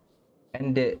haven't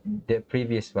ended the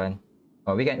previous one.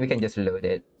 Oh, we can just load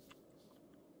it.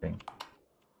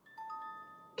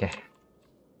 Okay.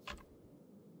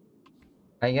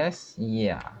 I guess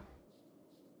yeah.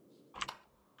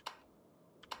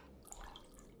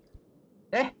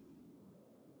 Eh?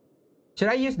 Should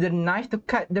I use the knife to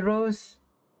cut the rose?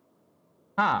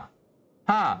 Huh?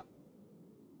 Huh?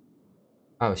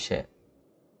 Oh shit.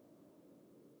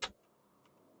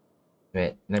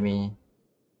 Wait, let me.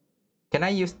 Can I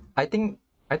use? I think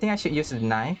I should use the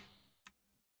knife.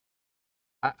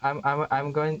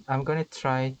 I'm gonna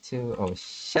try to. Oh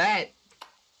shit!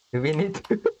 Do we need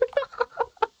to?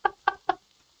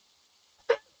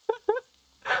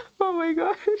 Oh my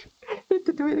god! Need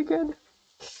to do it again.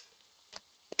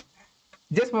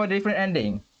 Just for a different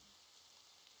ending.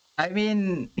 I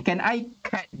mean, can I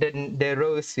cut the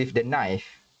rose with the knife?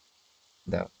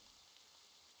 Though.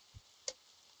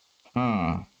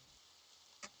 Hmm.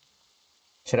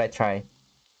 Should I try?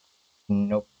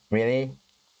 Nope. Really?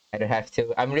 I don't have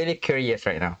to. I'm really curious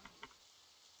right now.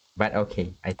 But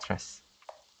okay, I trust.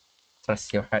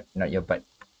 Trust your heart, not your butt.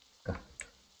 Go.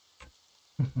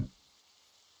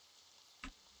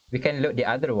 We can load the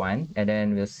other one and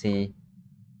then we'll see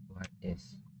what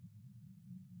is.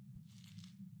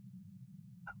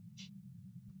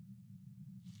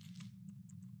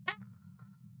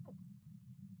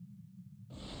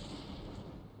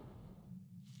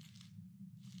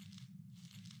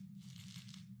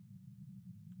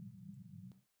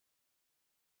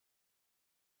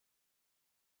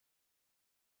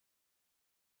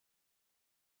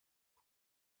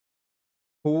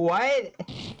 What?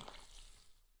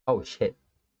 Oh shit.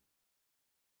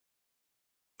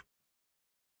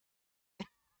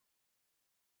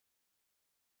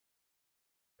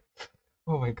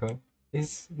 Oh my god.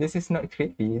 This is not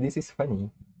creepy. This is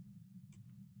funny.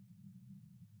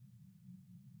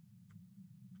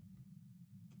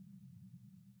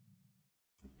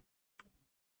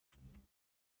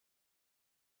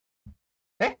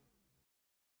 Eh?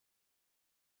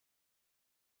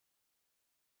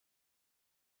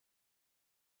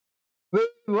 Wait,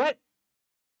 what?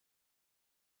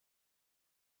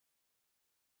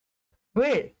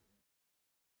 Wait,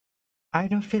 I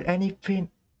don't feel any pain.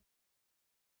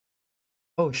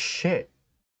 Oh shit.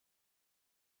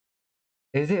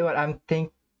 Is it what I'm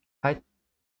think? I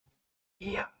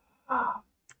yeah.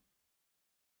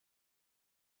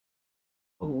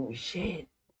 Oh shit.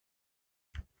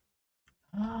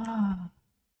 Ah.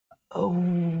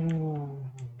 Oh.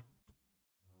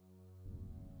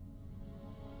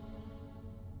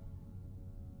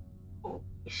 Oh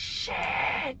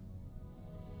shit.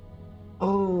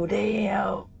 Oh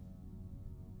damn.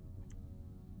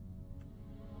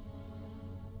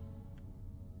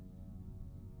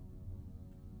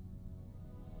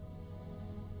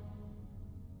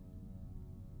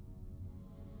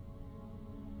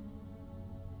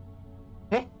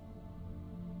 Eh?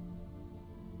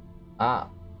 Ah.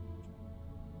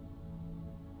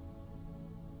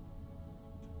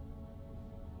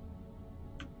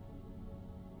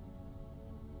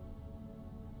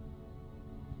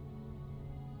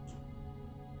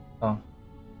 Oh.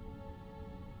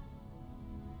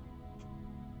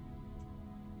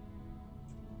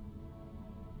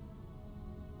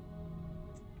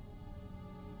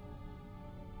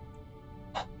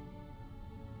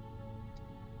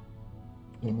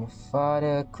 In your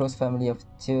father, close family of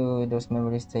two, those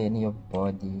memories stay in your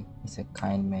body. He's a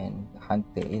kind man, a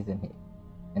hunter, isn't he?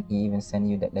 And he even sent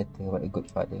you that letter. What a good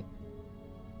father.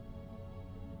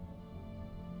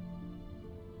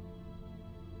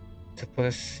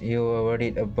 Suppose you were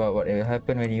worried about what will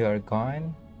happen when you are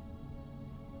gone?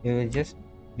 It will just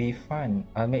be fun.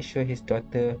 I'll make sure his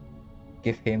daughter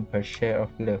give him her share of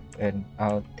love, and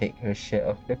I'll take her share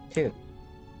of love too.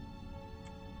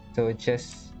 So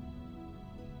just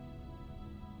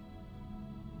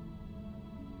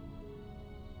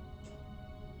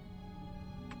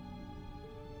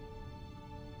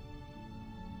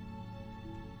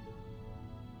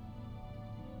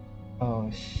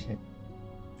oh shit.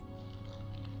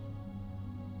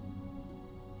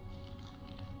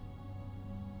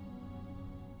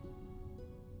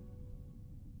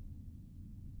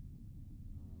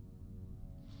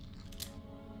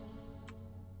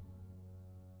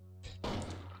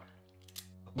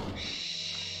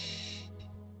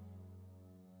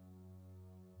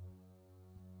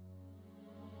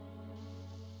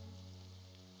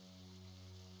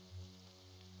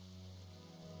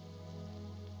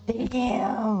 Oh,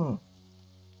 damn!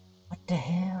 What the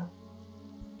hell?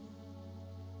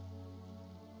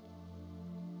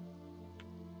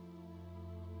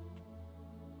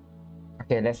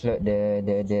 Okay, let's load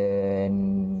the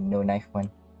no knife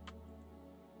one.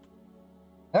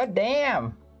 Oh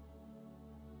damn!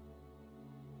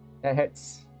 That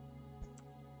hurts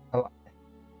a lot.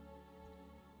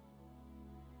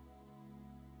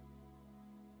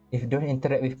 If don't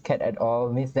interact with cat at all,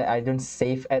 means that I don't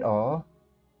save at all.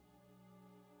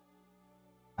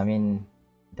 I mean,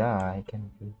 duh, I can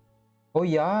do. Oh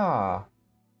yeah,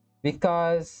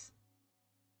 because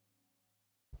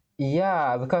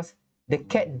yeah, because the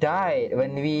cat died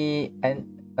when we and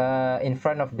in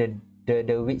front of the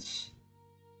witch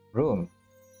room.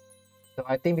 So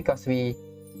I think because the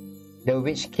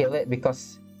witch killed it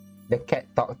because the cat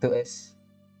talked to us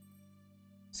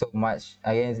so much.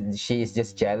 I guess she is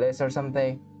just jealous or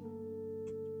something.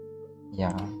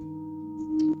 Yeah.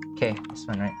 Okay, this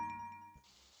one right.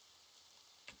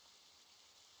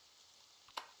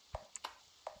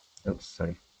 Oops,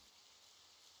 sorry.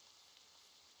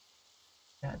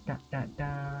 Da da da da.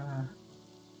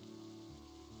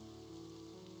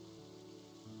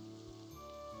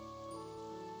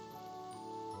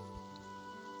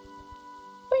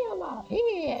 Viola,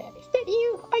 yeah, is that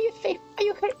you? Are you safe? Are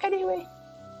you hurt anyway?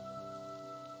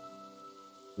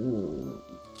 Ooh.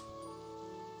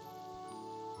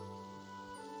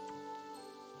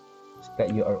 It's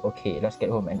glad you are okay. Let's get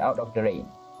home and out of the rain.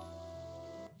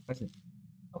 What's it?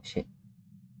 Oh shit.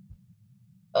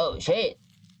 Oh shit.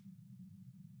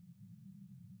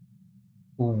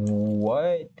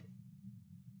 What?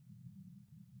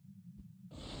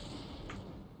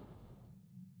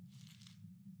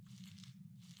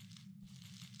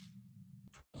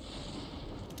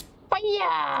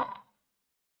 Fire!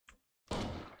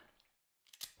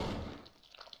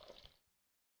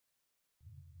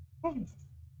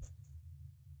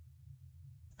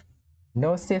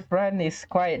 No safe run is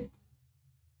quite,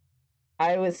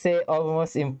 I would say,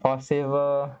 almost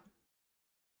impossible.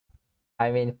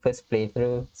 I mean, first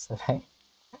playthrough, so like,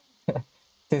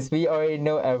 since we already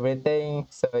know everything,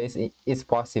 so it's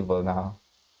possible now.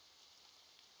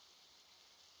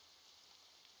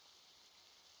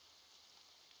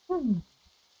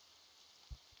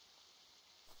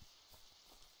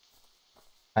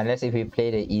 Unless if we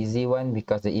play the easy one,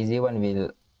 because the easy one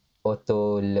will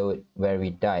auto load where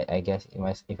we died, I guess it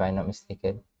must, if I'm not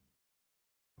mistaken.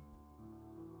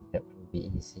 That would be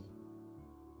easy.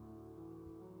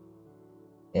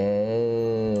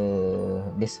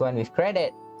 This one with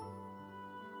credit.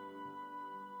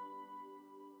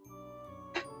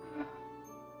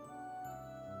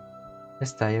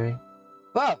 That's tiring.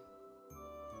 Wow!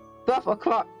 12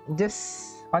 o'clock!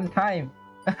 Just on time.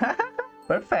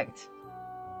 Perfect.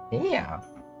 Yeah.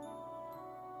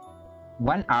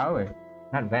 1 hour.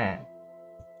 Not bad.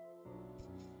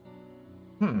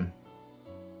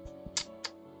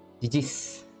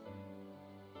 GG's.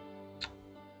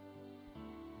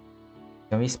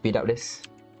 Can we speed up this?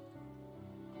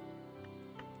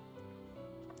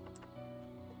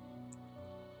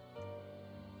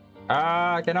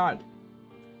 Cannot.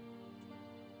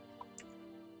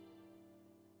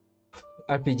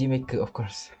 RPG Maker, of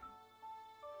course.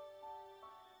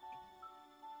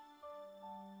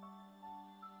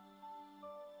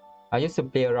 I used to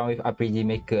play around with RPG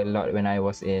Maker a lot when I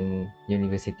was in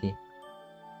university.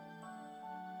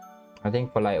 I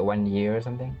think for like 1 year or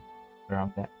something,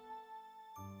 around that.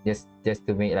 Just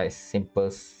to make like simple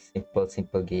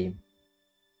game.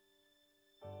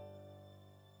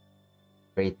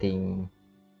 Creating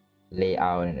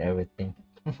layout and everything.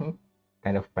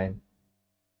 Kind of fun.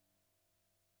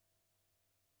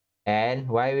 And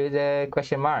why with the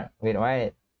question mark? Wait,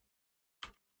 what?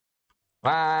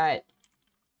 What?